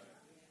married.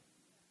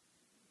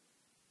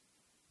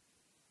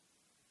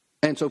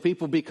 And so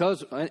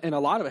and a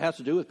lot of it has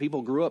to do with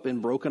people grew up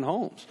in broken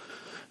homes.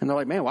 And they're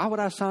like, man, why would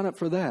I sign up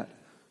for that?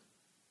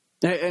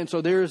 And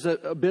so there's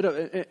a bit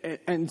of,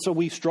 and so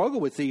we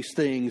struggle with these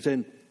things.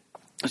 And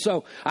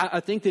so I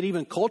think that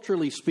even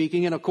culturally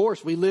speaking, and of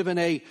course we live in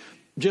a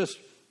just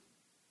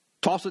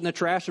toss it in the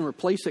trash and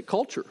replace it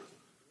culture.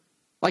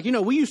 Like,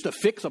 we used to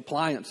fix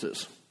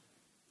appliances.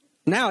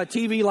 Now a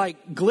TV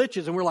like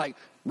glitches and we're like,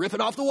 rip it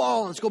off the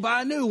wall and let's go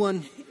buy a new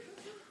one.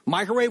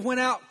 Microwave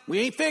went out. We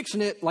ain't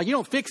fixing it. Like, you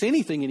don't fix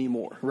anything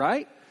anymore,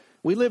 right?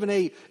 We live in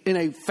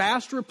a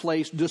fast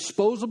replaced,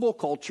 disposable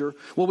culture.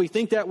 Well, we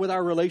think that with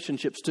our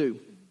relationships too.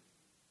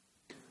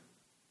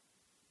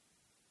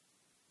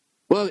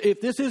 Well, if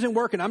this isn't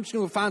working, I'm just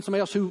going to find somebody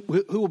else who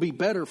will be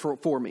better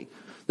for me.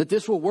 That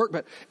this will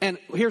work. And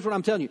here's what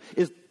I'm telling you,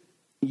 is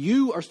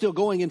you are still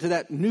going into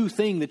that new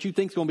thing that you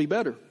think is going to be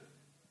better.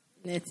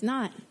 It's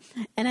not.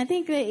 And I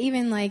think that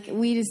even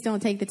we just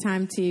don't take the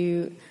time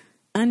to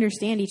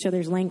understand each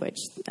other's language.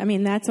 I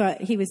mean, that's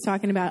what he was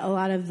talking about, a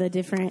lot of the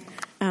different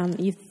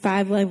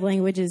 5 love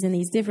languages and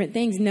these different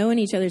things, knowing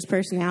each other's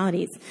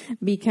personalities,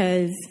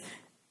 because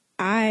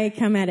I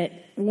come at it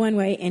one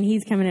way and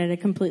he's coming at it a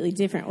completely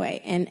different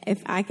way. And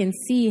if I can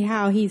see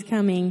how he's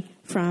coming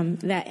from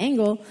that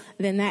angle,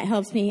 then that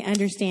helps me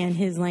understand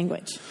his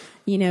language.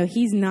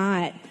 He's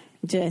not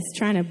just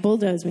trying to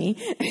bulldoze me.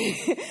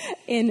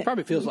 And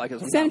probably feels like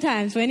it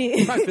sometimes when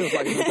he probably feels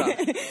like it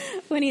sometimes.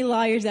 When he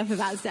lawyers up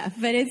about stuff.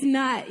 But it's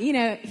not,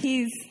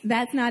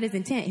 that's not his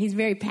intent. He's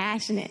very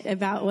passionate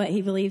about what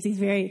he believes. He's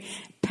very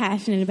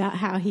passionate about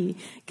how he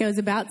goes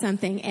about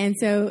something. And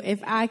so if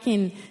I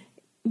can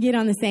get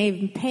on the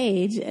same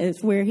page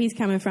as where he's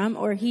coming from,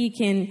 or he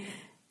can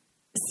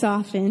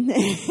soften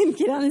and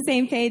get on the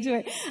same page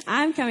where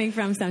I'm coming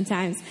from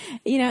sometimes,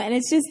 and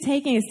it's just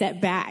taking a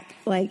step back,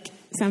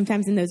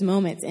 sometimes in those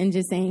moments, and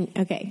just saying,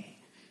 okay,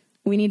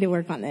 we need to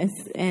work on this,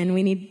 and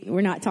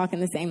we're not talking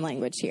the same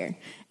language here.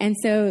 And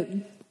so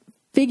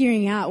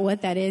figuring out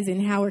what that is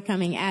and how we're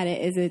coming at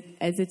it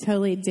is a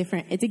totally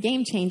different, it's a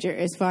game changer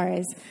as far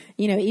as,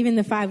 even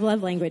the 5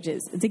 love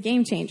languages. It's a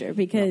game changer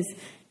because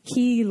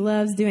he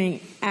loves doing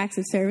acts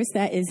of service.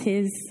 That is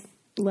his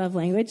love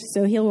language.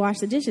 So he'll wash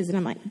the dishes, and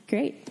I'm like,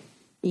 great.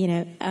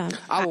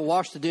 I will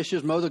wash the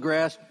dishes, mow the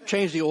grass,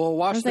 change the oil,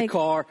 wash the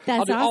car.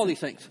 I'll do all these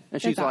things.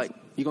 And she's like,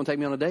 you going to take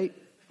me on a date?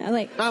 I'm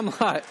like,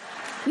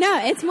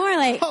 no, it's more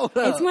like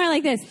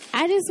this.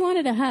 I just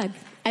wanted a hug.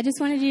 I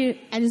just wanted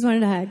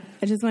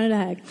a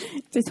hug.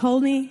 Just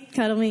hold me,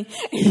 cuddle me.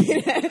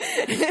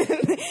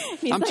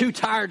 I'm too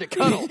tired to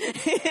cuddle.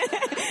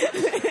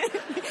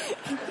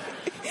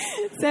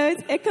 So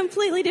it's a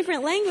completely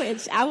different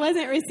language. I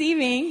wasn't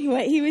receiving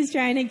what he was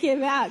trying to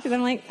give out because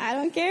I'm like, I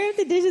don't care if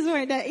the dishes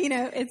weren't done.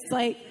 It's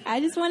like, I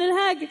just wanted a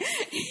hug,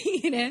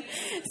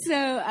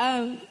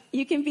 So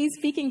you can be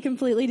speaking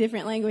completely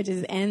different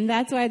languages. And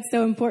that's why it's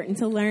so important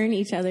to learn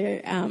each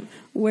other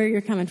where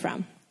you're coming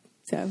from.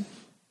 So,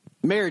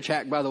 marriage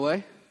hack, by the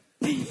way.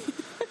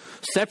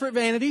 Separate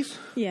vanities.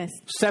 Yes.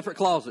 Separate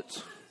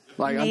closets.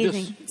 Like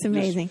amazing. It's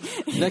amazing.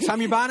 Next time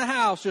you're buying a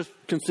house, just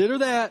consider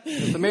that.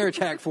 It's a marriage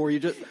hack for you.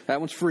 That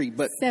one's free.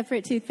 But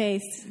separate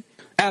toothpaste.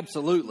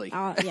 Absolutely.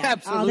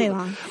 Absolutely. All day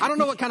long. I don't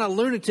know what kind of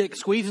lunatic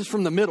squeezes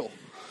from the middle,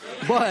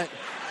 but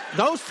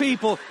those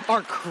people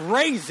are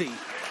crazy.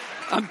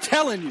 I'm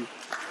telling you.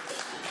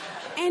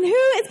 And who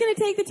is going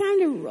to take the time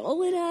to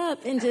roll it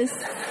up and just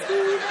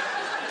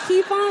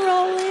keep on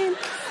rolling?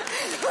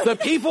 The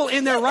people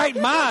in their right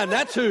mind,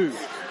 that's who.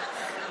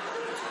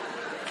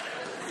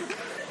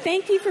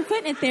 Thank you for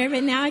putting it there,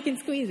 but now I can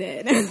squeeze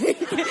it.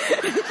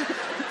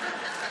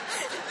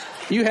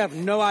 You have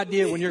no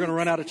idea when you're going to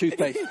run out of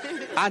toothpaste.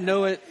 I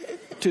know it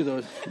to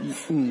the...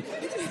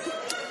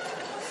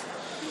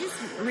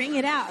 Just wring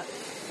it out.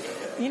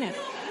 Okay.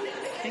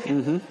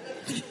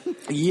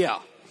 Mm-hmm. Yeah.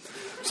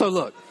 So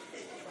look,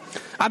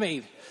 I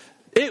mean,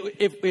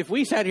 if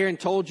we sat here and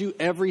told you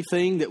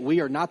everything that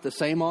we are not the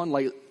same on,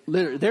 like,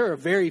 there are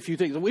very few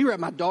things. We were at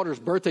my daughter's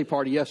birthday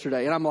party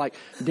yesterday, and I'm like,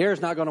 Dara's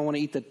not going to want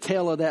to eat the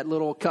tail of that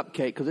little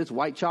cupcake because it's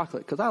white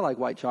chocolate, because I like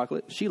white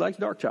chocolate. She likes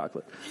dark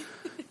chocolate.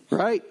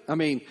 Right? I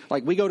mean,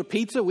 like, we go to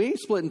pizza, we ain't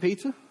splitting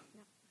pizza.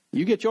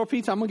 You get your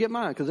pizza, I'm going to get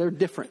mine because they're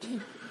different.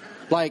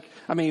 Like,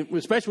 I mean,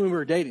 especially when we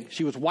were dating.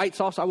 She was white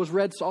sauce, I was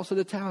red sauce and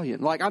Italian.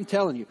 Like, I'm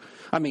telling you.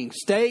 I mean,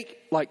 steak,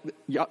 like,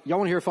 y'all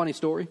want to hear a funny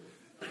story?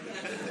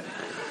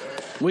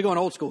 We're going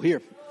old school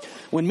here.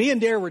 When me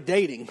and Dara were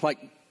dating, like,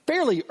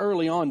 fairly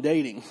early on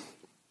dating.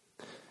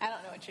 I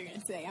don't know what you're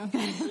going to say.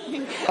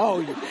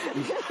 Oh,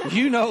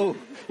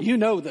 you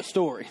know the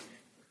story.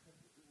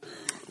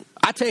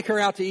 I take her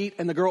out to eat,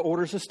 and the girl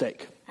orders a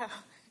steak.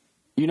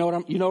 You know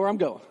where I'm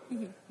going.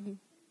 Mm-hmm.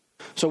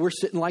 So we're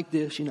sitting like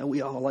this,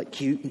 we all like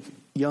cute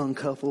young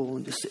couple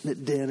and just sitting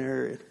at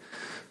dinner. And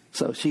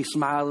so she's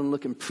smiling,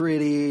 looking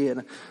pretty,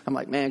 and I'm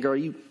like, man, girl,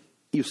 you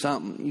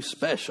something, you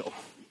special.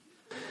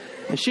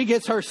 And she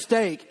gets her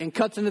steak and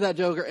cuts into that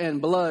joker,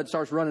 and blood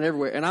starts running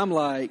everywhere. And I'm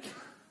like,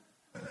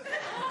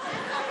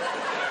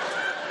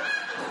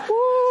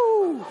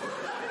 woo.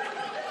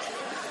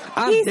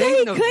 He said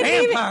he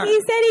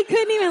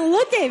couldn't even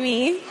look at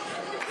me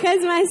because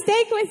my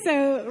steak was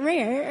so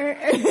rare.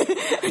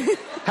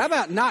 How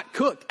about not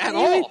cooked at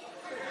all?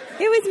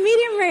 It was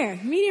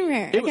medium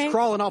rare. It was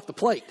crawling off the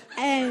plate.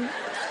 And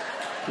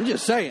I'm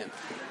just saying.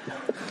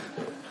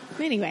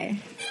 Anyway.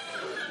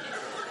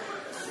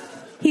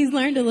 He's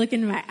learned to look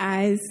in my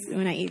eyes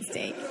when I eat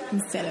steak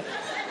instead of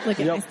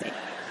looking at my steak.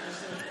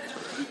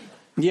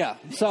 Yeah.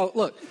 So,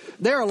 look,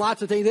 there are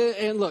lots of things.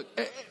 And look,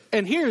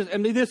 and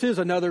this is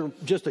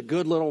just a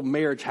good little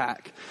marriage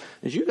hack,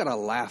 is you got to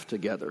laugh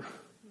together.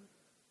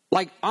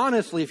 Like,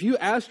 honestly, if you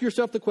ask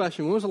yourself the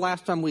question, when was the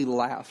last time we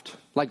laughed?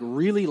 Like,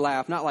 really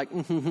laughed, not like,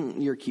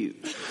 you're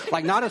cute.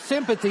 Like, not a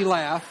sympathy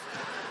laugh.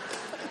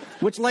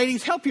 Which,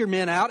 ladies, help your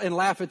men out and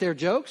laugh at their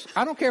jokes.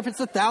 I don't care if it's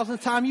the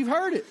 1,000th time you've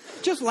heard it.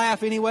 Just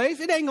laugh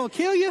anyways. It ain't going to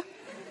kill you.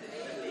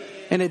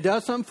 And it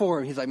does something for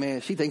him. He's like,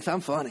 man, she thinks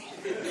I'm funny.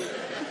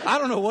 I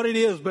don't know what it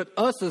is, but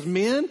us as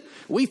men,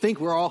 we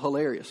think we're all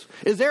hilarious.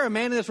 Is there a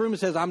man in this room that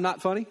says I'm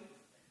not funny?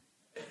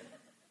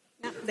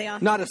 No, they all.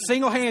 Not a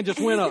single hand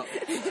just went up.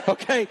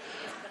 Okay?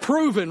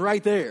 Proven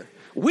right there.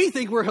 We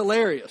think we're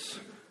hilarious.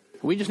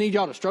 We just need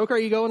y'all to stroke our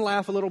ego and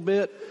laugh a little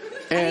bit.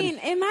 And I mean,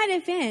 in my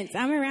defense,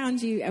 I'm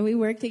around you and we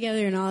work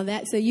together and all of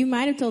that. So you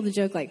might have told the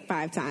joke like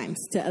 5 times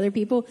to other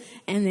people,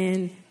 and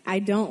then I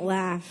don't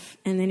laugh,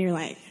 and then you're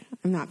like,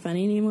 I'm not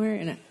funny anymore.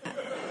 And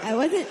I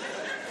wasn't.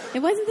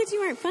 It wasn't that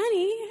you weren't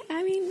funny.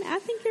 I mean, I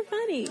think you're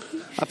funny.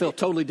 I feel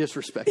totally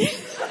disrespected.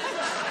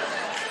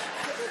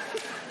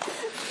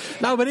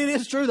 No, but it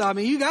is true though. I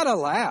mean, you gotta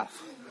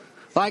laugh.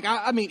 Like,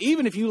 I mean,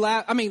 even if you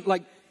laugh, I mean,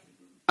 like,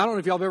 I don't know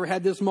if y'all have ever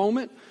had this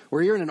moment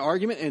where you're in an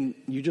argument and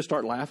you just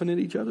start laughing at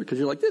each other because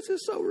you're like, this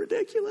is so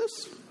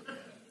ridiculous.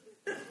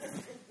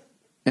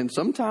 And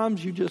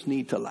sometimes you just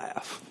need to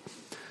laugh.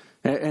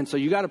 And so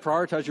you got to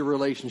prioritize your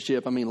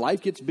relationship. I mean,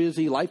 life gets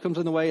busy, life comes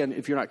in the way, and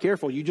if you're not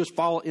careful, you just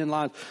fall in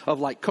line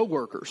of like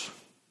coworkers.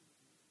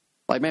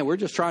 Like, man, we're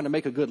just trying to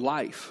make a good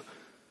life.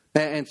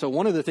 And so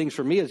one of the things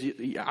for me is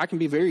I can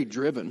be very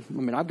driven. I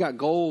mean, I've got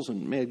goals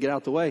and, man, get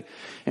out the way.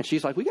 And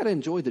she's like, we got to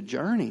enjoy the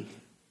journey.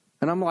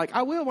 And I'm like,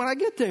 I will when I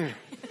get there.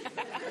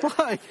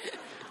 Like,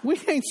 we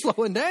ain't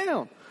slowing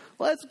down.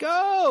 Let's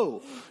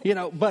go.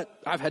 But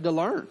I've had to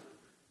learn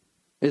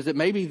is that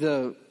maybe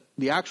the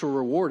actual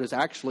reward is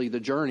actually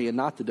the journey and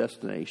not the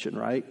destination,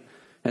 right?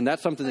 And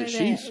that's something that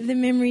the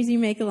memories you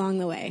make along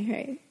the way,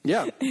 right?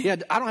 Yeah.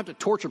 I don't have to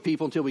torture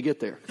people until we get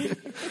there,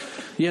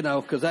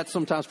 because that's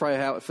sometimes probably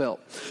how it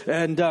felt.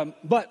 And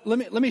but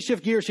let me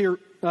shift gears here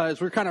as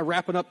we're kind of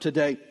wrapping up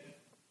today.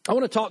 I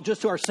want to talk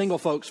just to our single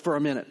folks for a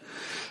minute.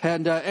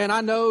 And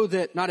I know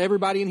that not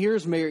everybody in here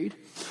is married.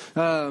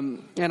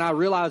 And I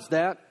realize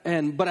that.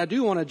 But I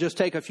do want to just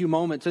take a few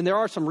moments. And there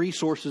are some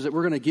resources that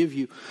we're going to give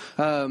you.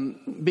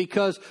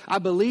 Because I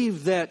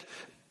believe that,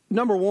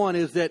 number one,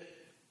 is that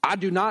I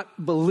do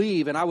not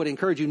believe, and I would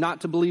encourage you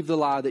not to believe the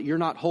lie that you're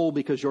not whole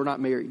because you're not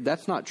married.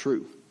 That's not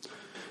true.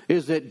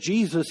 Is that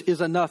Jesus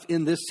is enough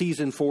in this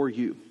season for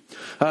you.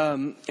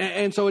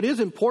 And so it is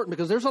important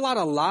because there's a lot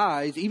of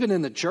lies, even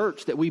in the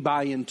church, that we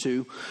buy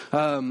into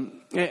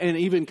and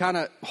even kind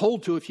of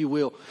hold to, if you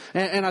will.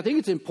 And I think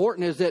it's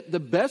important is that the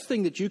best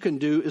thing that you can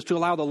do is to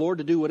allow the Lord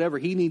to do whatever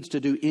he needs to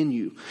do in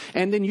you.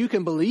 And then you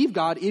can believe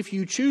God if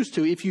you choose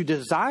to, if you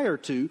desire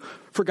to,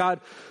 for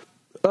God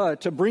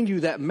to bring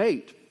you that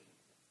mate.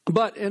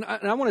 But, and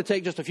I want to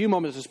take just a few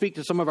moments to speak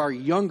to some of our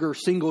younger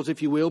singles,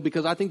 if you will,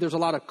 because I think there's a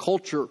lot of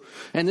culture,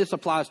 and this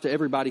applies to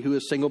everybody who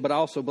is single, but I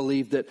also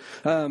believe that,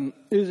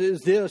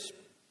 is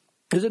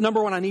it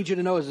number one, I need you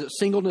to know is that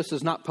singleness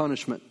is not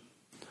punishment.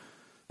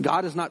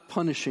 God is not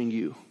punishing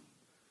you.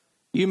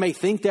 You may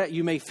think that,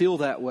 you may feel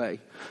that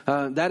way.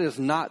 That is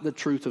not the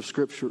truth of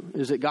Scripture,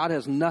 is that God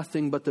has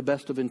nothing but the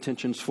best of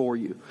intentions for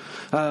you.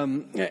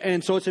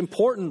 And so it's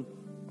important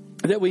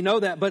that we know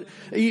that, but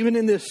even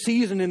in this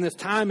season, in this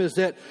time, is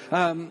that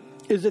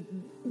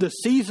the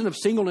season of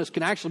singleness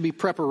can actually be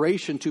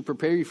preparation to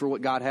prepare you for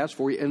what God has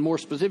for you, and more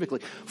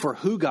specifically, for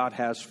who God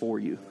has for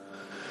you.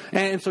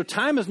 And so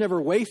time is never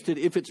wasted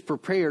if it's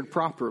prepared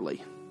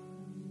properly.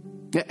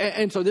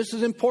 And so this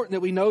is important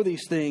that we know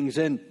these things,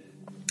 and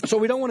so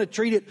we don't want to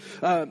treat it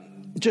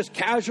just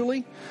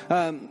casually.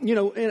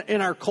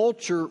 In our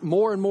culture,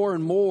 more and more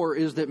and more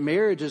is that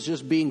marriage is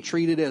just being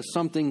treated as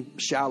something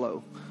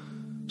shallow.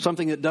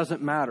 Something that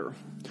doesn't matter.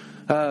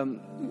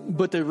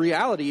 But the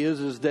reality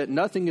is that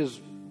nothing is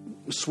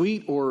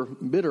sweet or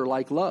bitter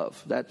like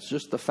love. That's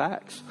just the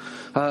facts.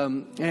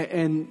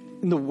 And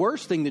the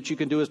worst thing that you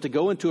can do is to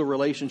go into a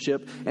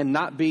relationship and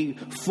not be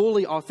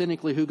fully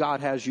authentically who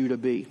God has you to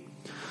be.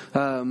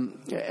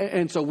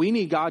 And so we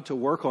need God to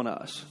work on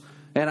us.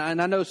 And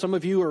I know some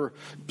of you are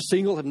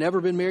single, have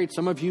never been married.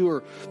 Some of you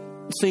are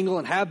single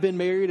and have been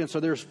married, and so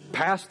there's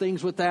past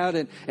things with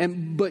that,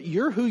 but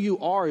you're who you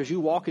are as you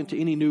walk into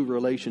any new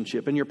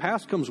relationship, and your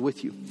past comes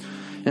with you.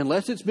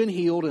 Unless it's been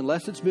healed,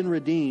 unless it's been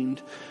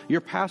redeemed, your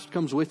past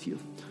comes with you.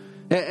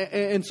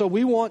 And so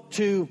we want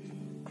to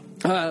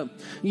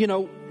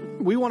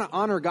we want to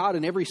honor God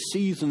in every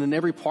season and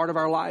every part of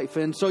our life.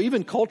 And so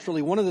even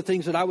culturally, one of the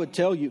things that I would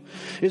tell you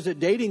is that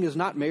dating is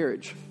not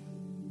marriage.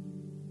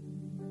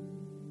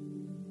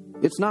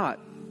 It's not.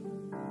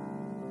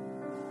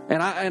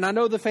 And I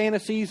know the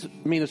fantasies,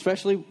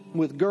 especially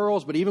with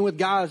girls, but even with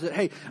guys, that,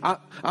 hey, I'm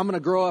going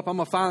to grow up, I'm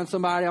going to find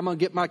somebody, I'm going to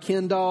get my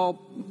Ken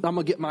doll, I'm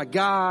going to get my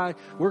guy,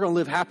 we're going to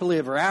live happily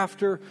ever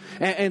after.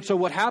 And so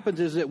what happens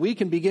is that we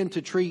can begin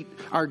to treat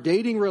our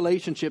dating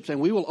relationships,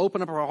 and we will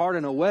open up our heart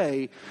in a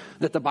way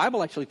that the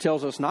Bible actually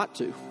tells us not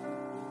to.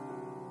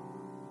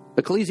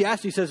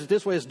 Ecclesiastes says it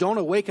this way, is don't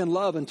awaken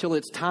love until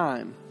it's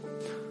time.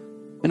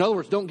 In other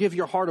words, don't give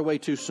your heart away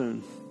too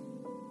soon.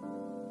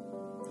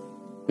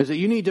 Is that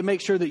you need to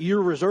make sure that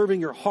you're reserving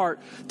your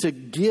heart to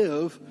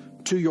give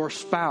to your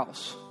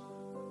spouse.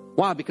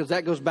 Why? Because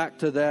that goes back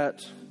to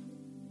that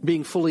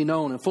being fully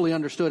known and fully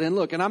understood. And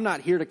look, and I'm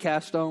not here to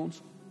cast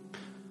stones.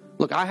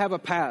 Look, I have a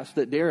past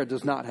that Dara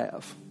does not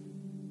have.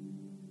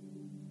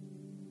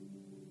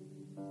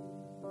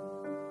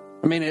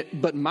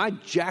 But my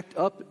jacked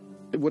up,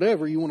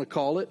 whatever you want to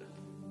call it,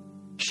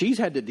 she's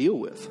had to deal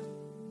with.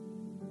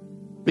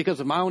 Because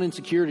of my own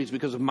insecurities,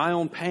 because of my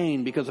own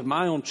pain, because of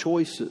my own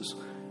choices.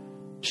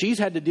 She's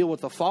had to deal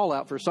with the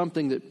fallout for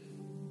something that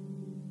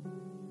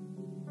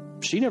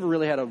she never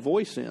really had a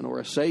voice in or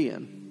a say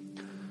in.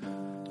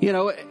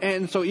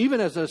 And so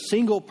even as a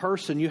single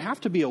person, you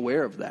have to be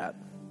aware of that.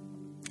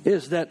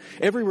 Is that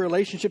every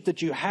relationship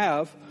that you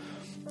have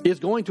is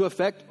going to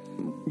affect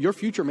your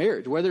future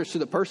marriage, whether it's to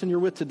the person you're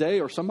with today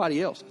or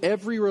somebody else.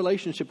 Every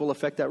relationship will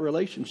affect that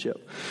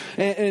relationship.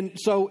 And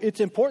so it's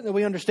important that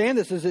we understand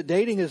this, is that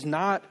dating is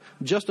not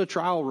just a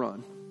trial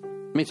run.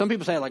 Some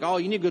people say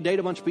you need to go date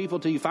a bunch of people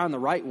till you find the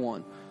right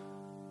one.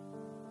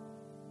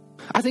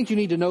 I think you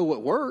need to know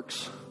what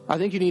works. I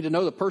think you need to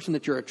know the person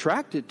that you're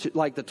attracted to,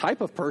 like the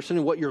type of person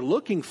and what you're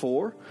looking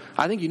for.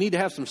 I think you need to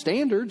have some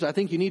standards. I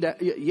think you need to,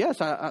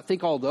 yes, I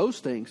think all those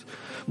things.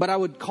 But I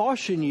would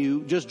caution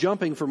you just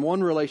jumping from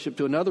one relationship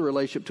to another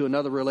relationship to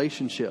another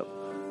relationship.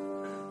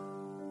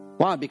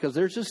 Why? Because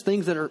there's just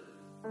things that are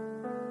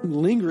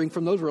lingering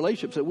from those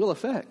relationships that will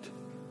affect.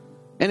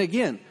 And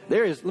again,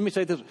 let me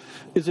say this,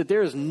 is that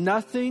there is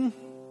nothing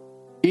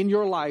in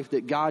your life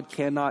that God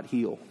cannot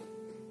heal.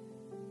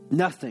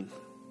 Nothing.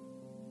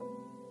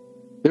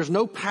 There's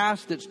no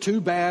past that's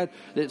too bad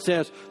that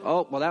says,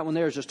 oh, well, that one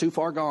there is just too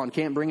far gone.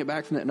 Can't bring it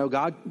back from that. No,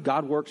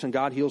 God works and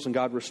God heals and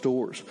God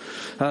restores.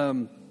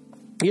 And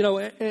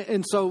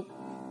so,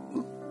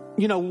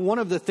 one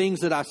of the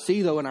things that I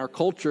see, though, in our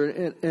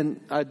culture,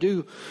 and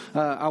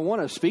I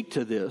want to speak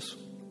to this,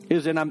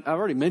 is, and I've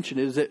already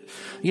mentioned, is that,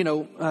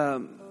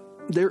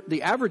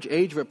 the average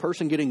age of a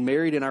person getting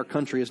married in our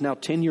country is now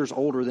 10 years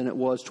older than it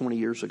was 20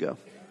 years ago.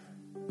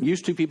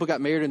 Used to, people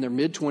got married in their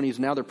mid-20s.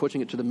 Now they're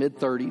pushing it to the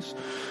mid-30s.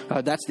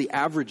 That's the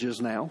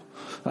averages now.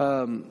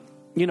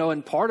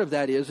 And part of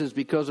that is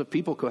because of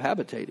people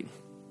cohabitating.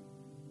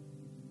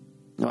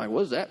 Like,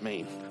 what does that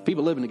mean?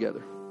 People living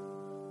together.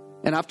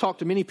 And I've talked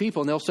to many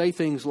people, and they'll say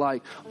things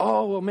like,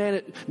 oh, well,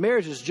 man,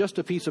 marriage is just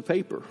a piece of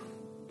paper.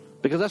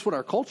 Because that's what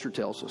our culture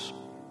tells us.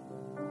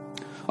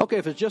 Okay,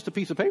 if it's just a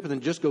piece of paper,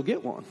 then just go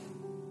get one.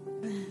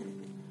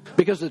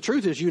 Because the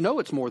truth is,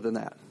 it's more than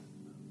that.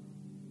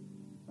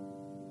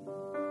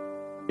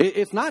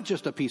 It's not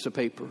just a piece of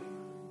paper.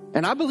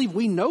 And I believe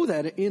we know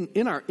that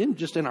in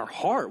our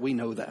heart, we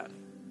know that.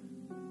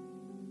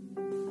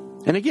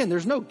 And again,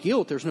 there's no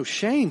guilt, there's no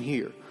shame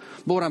here.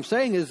 But what I'm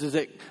saying is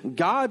that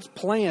God's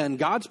plan,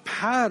 God's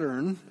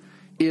pattern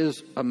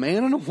is a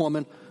man and a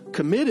woman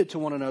committed to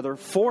one another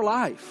for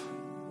life.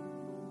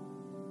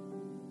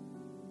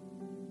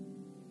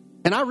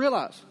 And I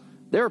realize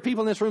there are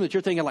people in this room that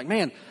you're thinking like,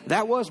 man,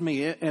 that was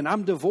me and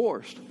I'm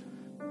divorced.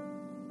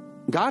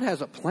 God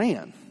has a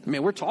plan. I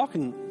mean, we're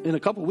talking in a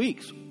couple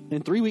weeks,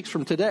 in 3 weeks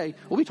from today,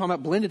 we'll be talking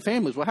about blended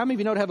families. Well, how many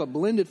of you know to have a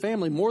blended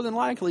family, more than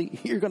likely,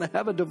 you're going to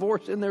have a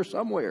divorce in there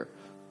somewhere.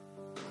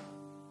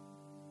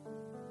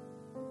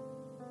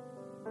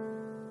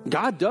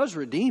 God does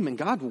redeem and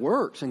God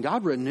works and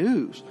God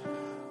renews.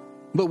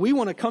 But we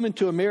want to come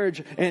into a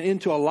marriage and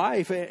into a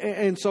life.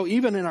 And so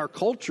even in our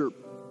culture,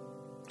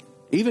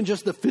 even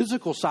just the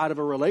physical side of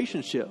a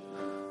relationship,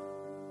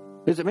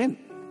 is that, man,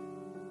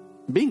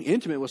 being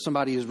intimate with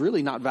somebody is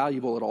really not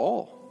valuable at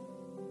all.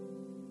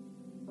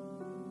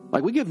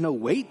 Like, we give no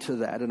weight to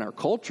that in our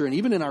culture and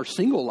even in our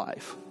single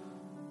life.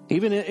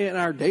 Even in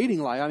our dating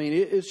life. I mean,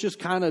 it's just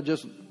kind of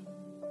just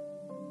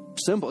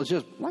simple. It's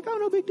just like, oh,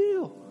 no big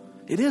deal.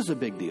 It is a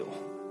big deal.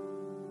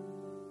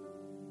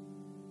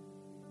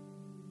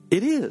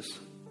 It is.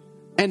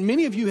 And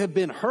many of you have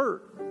been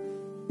hurt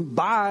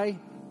by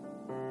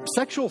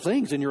sexual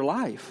things in your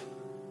life.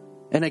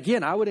 And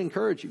again, I would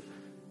encourage you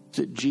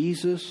that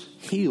Jesus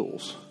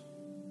heals.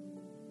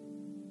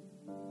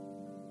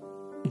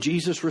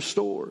 Jesus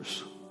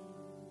restores.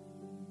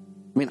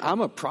 I mean,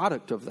 I'm a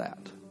product of that.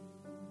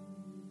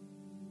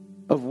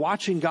 Of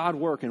watching God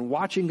work and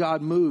watching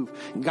God move.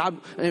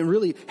 And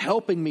really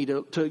helping me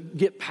to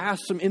get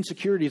past some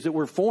insecurities that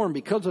were formed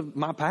because of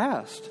my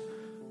past.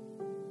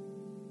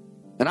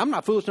 And I'm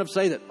not foolish enough to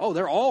say that, oh,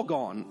 they're all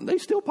gone. They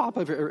still pop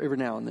up every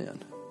now and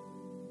then.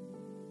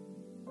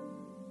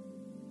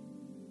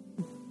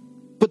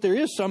 But there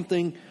is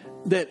something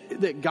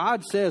that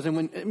God says,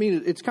 and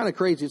it's kind of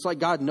crazy. It's like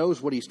God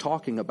knows what he's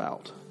talking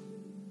about.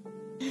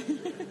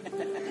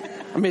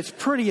 I mean, it's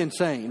pretty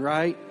insane,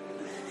 right?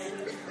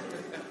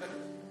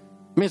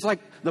 I mean, it's like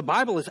the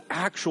Bible is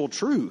actual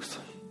truth.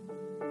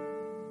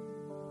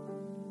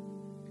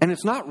 And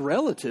it's not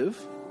relative.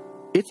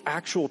 It's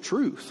actual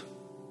truth.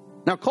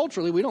 Now,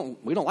 culturally, we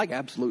don't like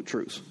absolute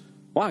truths.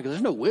 Why? Because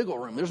there's no wiggle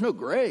room. There's no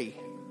gray.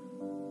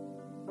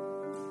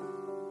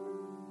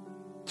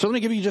 So let me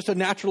give you just a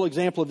natural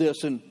example of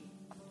this. And,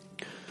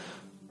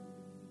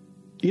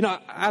 I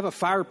have a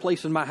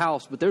fireplace in my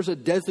house, but there's a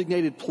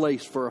designated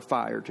place for a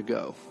fire to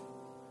go.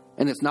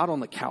 And it's not on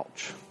the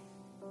couch.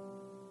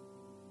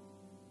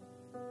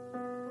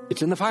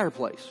 It's in the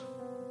fireplace.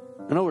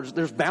 In other words,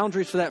 there's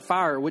boundaries for that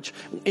fire, which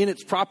in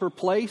its proper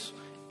place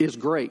is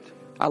great.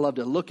 I love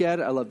to look at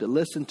it. I love to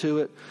listen to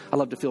it. I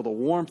love to feel the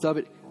warmth of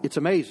it. It's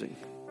amazing.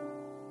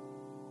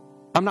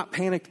 I'm not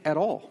panicked at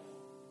all.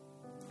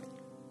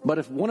 But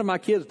if one of my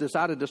kids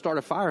decided to start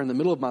a fire in the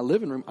middle of my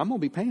living room, I'm going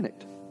to be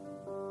panicked.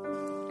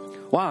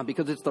 Why?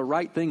 Because it's the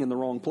right thing in the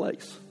wrong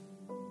place.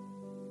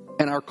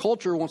 And our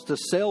culture wants to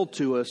sell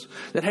to us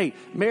that, hey,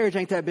 marriage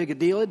ain't that big a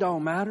deal. It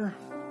don't matter.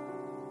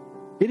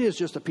 It is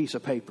just a piece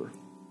of paper.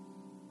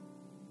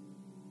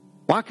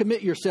 Why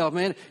commit yourself,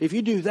 man? If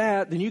you do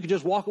that, then you can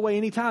just walk away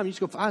anytime. You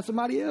just go find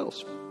somebody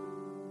else.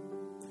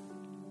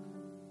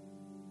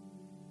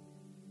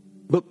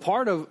 But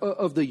part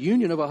of the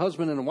union of a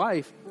husband and a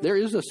wife, there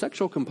is a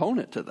sexual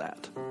component to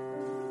that.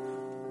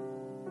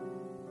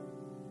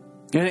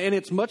 And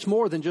it's much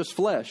more than just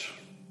flesh.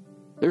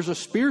 There's a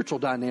spiritual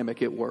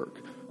dynamic at work.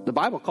 The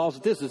Bible calls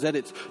it this, is that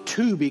it's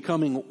two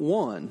becoming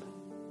one.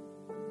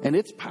 And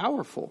it's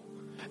powerful.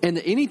 And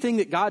anything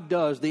that God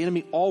does, the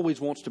enemy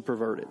always wants to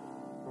pervert it.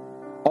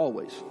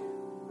 Always.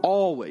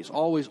 Always,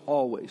 always,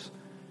 always.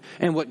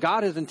 And what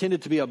God has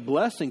intended to be a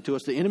blessing to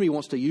us, the enemy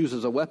wants to use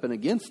as a weapon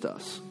against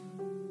us.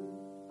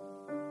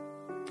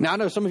 Now, I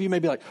know some of you may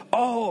be like,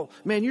 oh,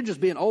 man, you're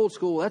just being old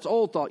school. That's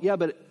old thought. Yeah,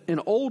 but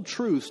an old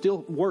truth still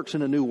works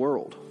in a new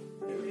world.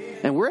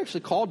 And we're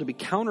actually called to be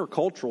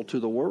countercultural to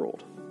the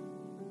world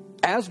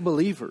as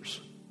believers.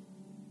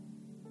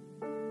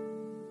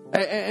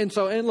 And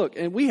look,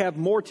 we have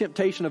more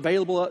temptation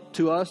available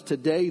to us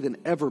today than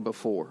ever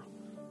before.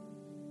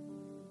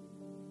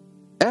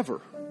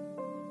 Ever.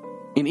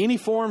 In any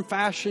form,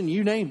 fashion,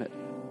 you name it.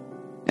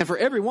 And for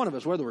every one of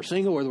us, whether we're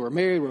single, whether we're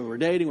married, whether we're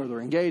dating, whether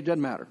we're engaged,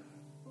 doesn't matter.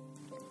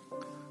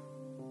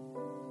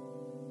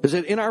 Is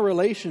that in our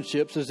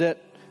relationships, is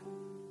that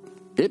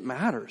It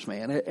matters,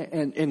 man.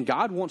 And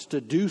God wants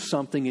to do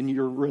something in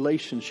your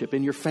relationship,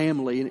 in your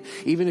family. And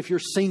even if you're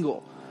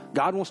single,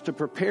 God wants to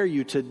prepare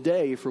you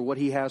today for what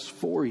he has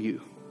for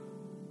you.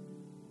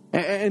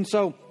 And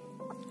so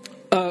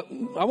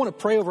I want to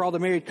pray over all the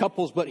married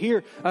couples. But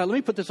here, let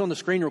me put this on the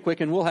screen real quick,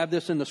 and we'll have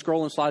this in the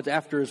scrolling slides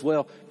after as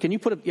well. Can you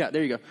put it? Yeah,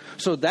 there you go.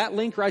 So that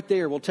link right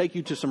there will take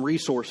you to some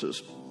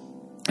resources.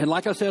 And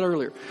like I said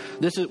earlier,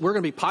 we're going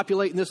to be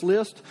populating this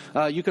list.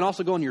 You can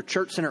also go on your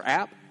Church Center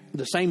app.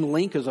 The same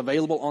link is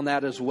available on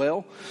that as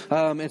well.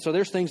 And so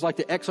there's things like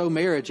the XO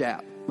Marriage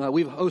app.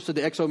 We've hosted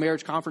the XO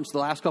Marriage Conference the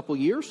last couple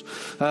of years.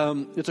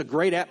 It's a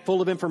great app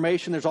full of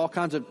information. There's all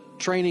kinds of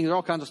training. There's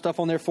all kinds of stuff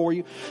on there for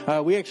you.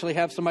 We actually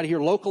have somebody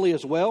here locally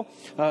as well,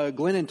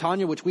 Glenn and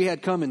Tanya, which we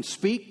had come and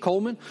speak,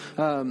 Coleman.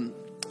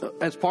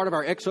 As part of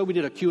our XO, we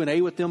did a Q&A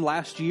with them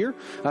last year.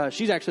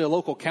 She's actually a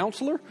local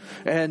counselor,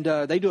 and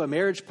they do a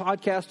marriage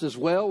podcast as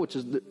well,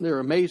 they're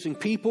amazing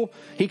people.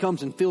 He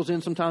comes and fills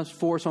in sometimes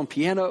for us on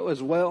piano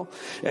as well.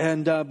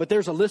 And but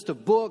there's a list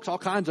of books, all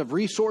kinds of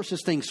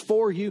resources, things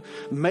for you.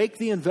 Make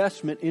the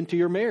investment into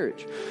your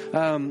marriage.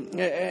 And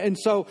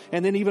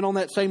then even on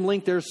that same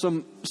link, there's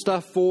some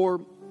stuff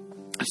for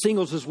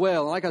singles as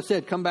well. And like I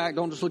said, come back.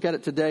 Don't just look at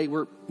it today.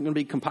 We're going to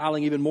be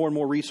compiling even more and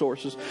more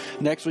resources.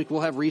 Next week,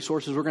 we'll have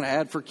resources we're going to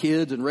add for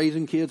kids and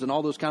raising kids and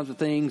all those kinds of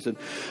things. And,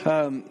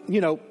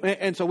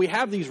 and so we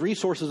have these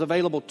resources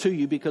available to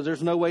you because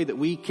there's no way that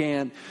we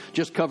can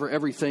just cover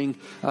everything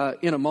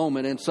in a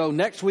moment. And so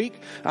next week,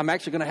 I'm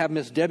actually going to have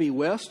Miss Debbie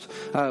West,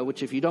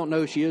 which if you don't know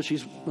who she is,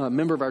 she's a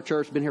member of our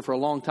church, been here for a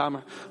long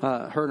time.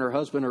 Her and her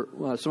husband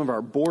are some of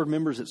our board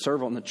members that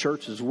serve on the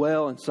church as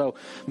well. And so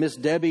Miss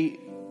Debbie,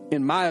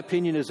 in my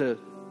opinion, is a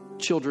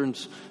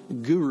children's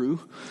guru,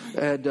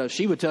 and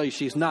she would tell you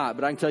she's not,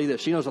 but I can tell you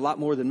this: she knows a lot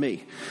more than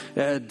me.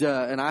 And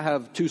I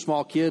have 2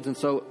 small kids, and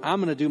so I'm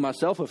going to do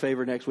myself a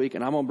favor next week,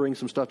 and I'm going to bring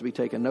some stuff to be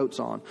taking notes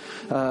on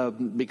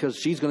because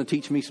she's going to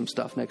teach me some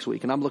stuff next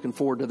week, and I'm looking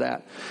forward to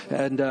that.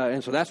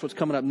 And so that's what's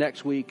coming up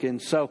next week.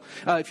 And so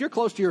if you're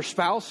close to your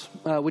spouse,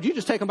 would you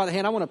just take them by the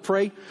hand? I want to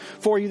pray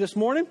for you this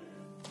morning,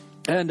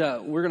 and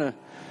we're going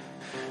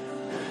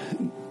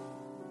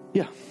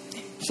to,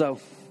 so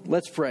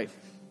let's pray.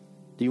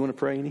 Do you want to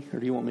pray, Annie, or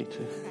do you want me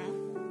to?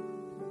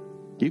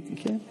 You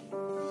can.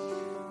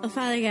 Oh,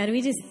 Father God,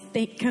 we just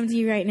come to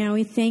you right now.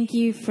 We thank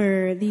you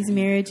for these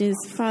marriages.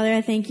 Father,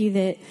 I thank you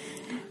that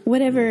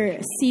whatever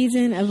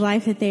season of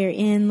life that they are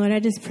in, Lord, I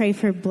just pray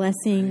for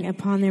blessing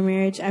upon their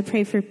marriage. I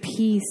pray for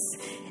peace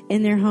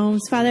in their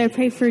homes. Father, I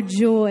pray for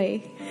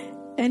joy,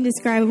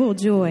 indescribable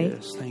joy.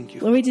 Yes, thank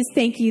you. Lord, we just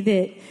thank you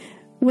that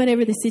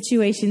whatever the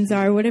situations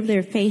are, whatever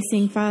they're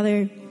facing,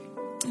 Father,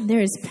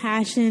 there is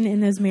passion in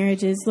those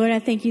marriages. Lord, I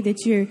thank you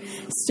that you're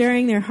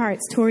stirring their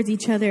hearts towards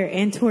each other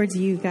and towards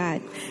you,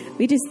 God.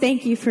 We just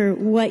thank you for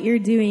what you're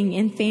doing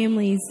in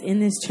families in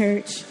this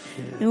church.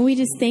 Yes. And we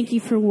just thank you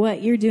for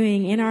what you're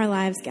doing in our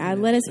lives, God.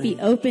 Let us be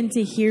open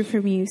to hear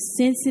from you,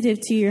 sensitive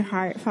to your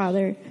heart,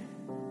 Father.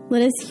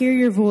 Let us hear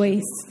your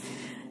voice.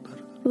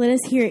 Let us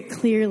hear it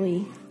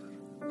clearly.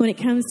 When it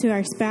comes to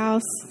our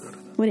spouse,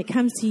 when it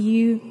comes to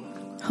you,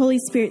 Holy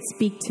Spirit,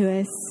 speak to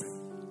us.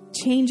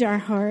 Change our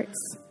hearts.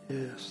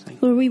 Yes, thank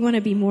you. Lord, we want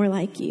to be more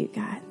like you,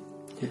 God.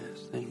 Yes,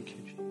 thank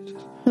you,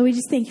 Jesus. Lord, we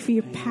just thank you for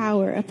your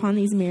power upon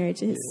these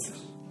marriages.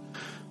 Yes.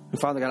 And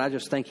Father God, I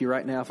just thank you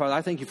right now. Father,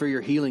 I thank you for your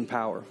healing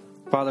power.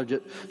 Father,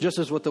 just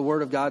as what the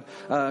Word of God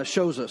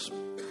shows us,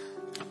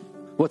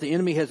 what the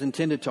enemy has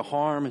intended to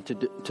harm and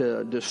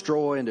to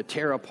destroy and to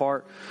tear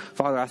apart,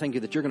 Father, I thank you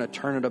that you're going to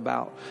turn it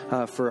about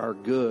for our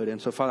good. And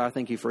so, Father, I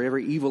thank you for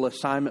every evil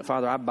assignment.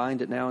 Father, I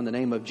bind it now in the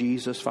name of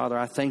Jesus. Father,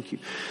 I thank you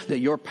that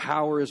your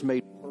power is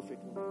made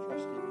perfect when we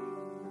trust in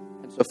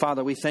you. And so,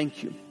 Father, we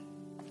thank you,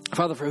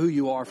 Father, for who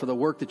you are, for the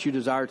work that you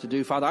desire to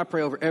do. Father, I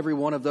pray over every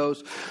one of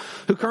those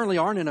who currently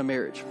aren't in a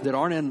marriage, that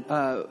aren't in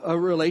a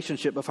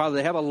relationship, but Father,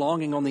 they have a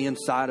longing on the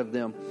inside of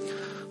them.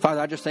 Father,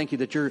 I just thank you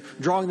that you're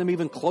drawing them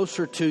even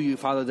closer to you,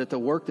 Father, that the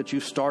work that you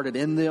started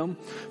in them,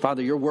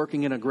 Father, you're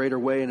working in a greater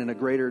way and in a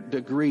greater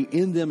degree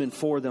in them and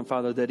for them,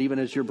 Father, that even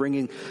as you're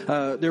bringing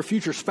their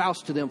future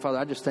spouse to them, Father,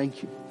 I just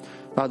thank you,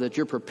 Father, that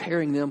you're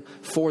preparing them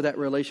for that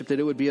relationship, that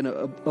it would be an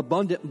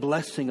abundant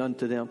blessing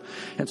unto them.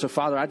 And so,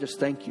 Father, I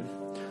just thank you,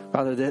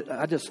 Father, that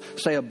I just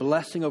say a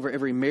blessing over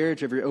every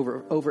marriage,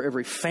 over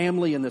every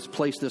family in this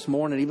place this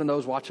morning, even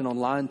those watching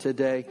online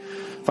today.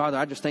 Father,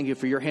 I just thank you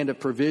for your hand of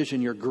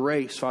provision, your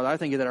grace. Father, I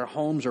thank you that our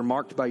homes are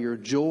marked by your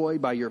joy,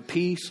 by your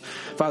peace.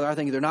 Father, I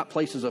thank you they're not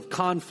places of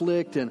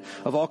conflict and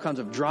of all kinds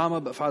of drama,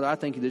 but Father, I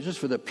thank you that just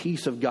for the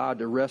peace of God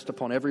to rest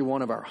upon every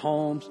one of our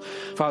homes.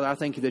 Father, I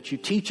thank you that you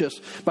teach us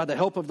by the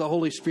help of the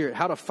Holy Spirit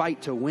how to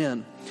fight to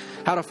win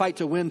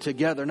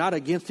together, not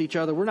against each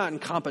other. We're not in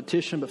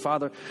competition, but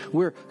Father,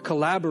 we're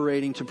collaborating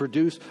to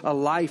produce a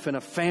life and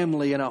a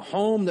family and a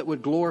home that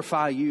would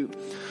glorify you.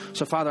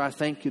 So, Father, I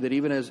thank you that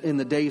even as in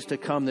the days to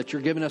come, that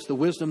you're giving us the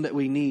wisdom that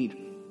we need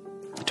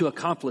to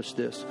accomplish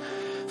this.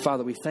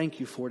 Father, we thank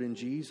you for it in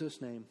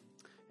Jesus' name.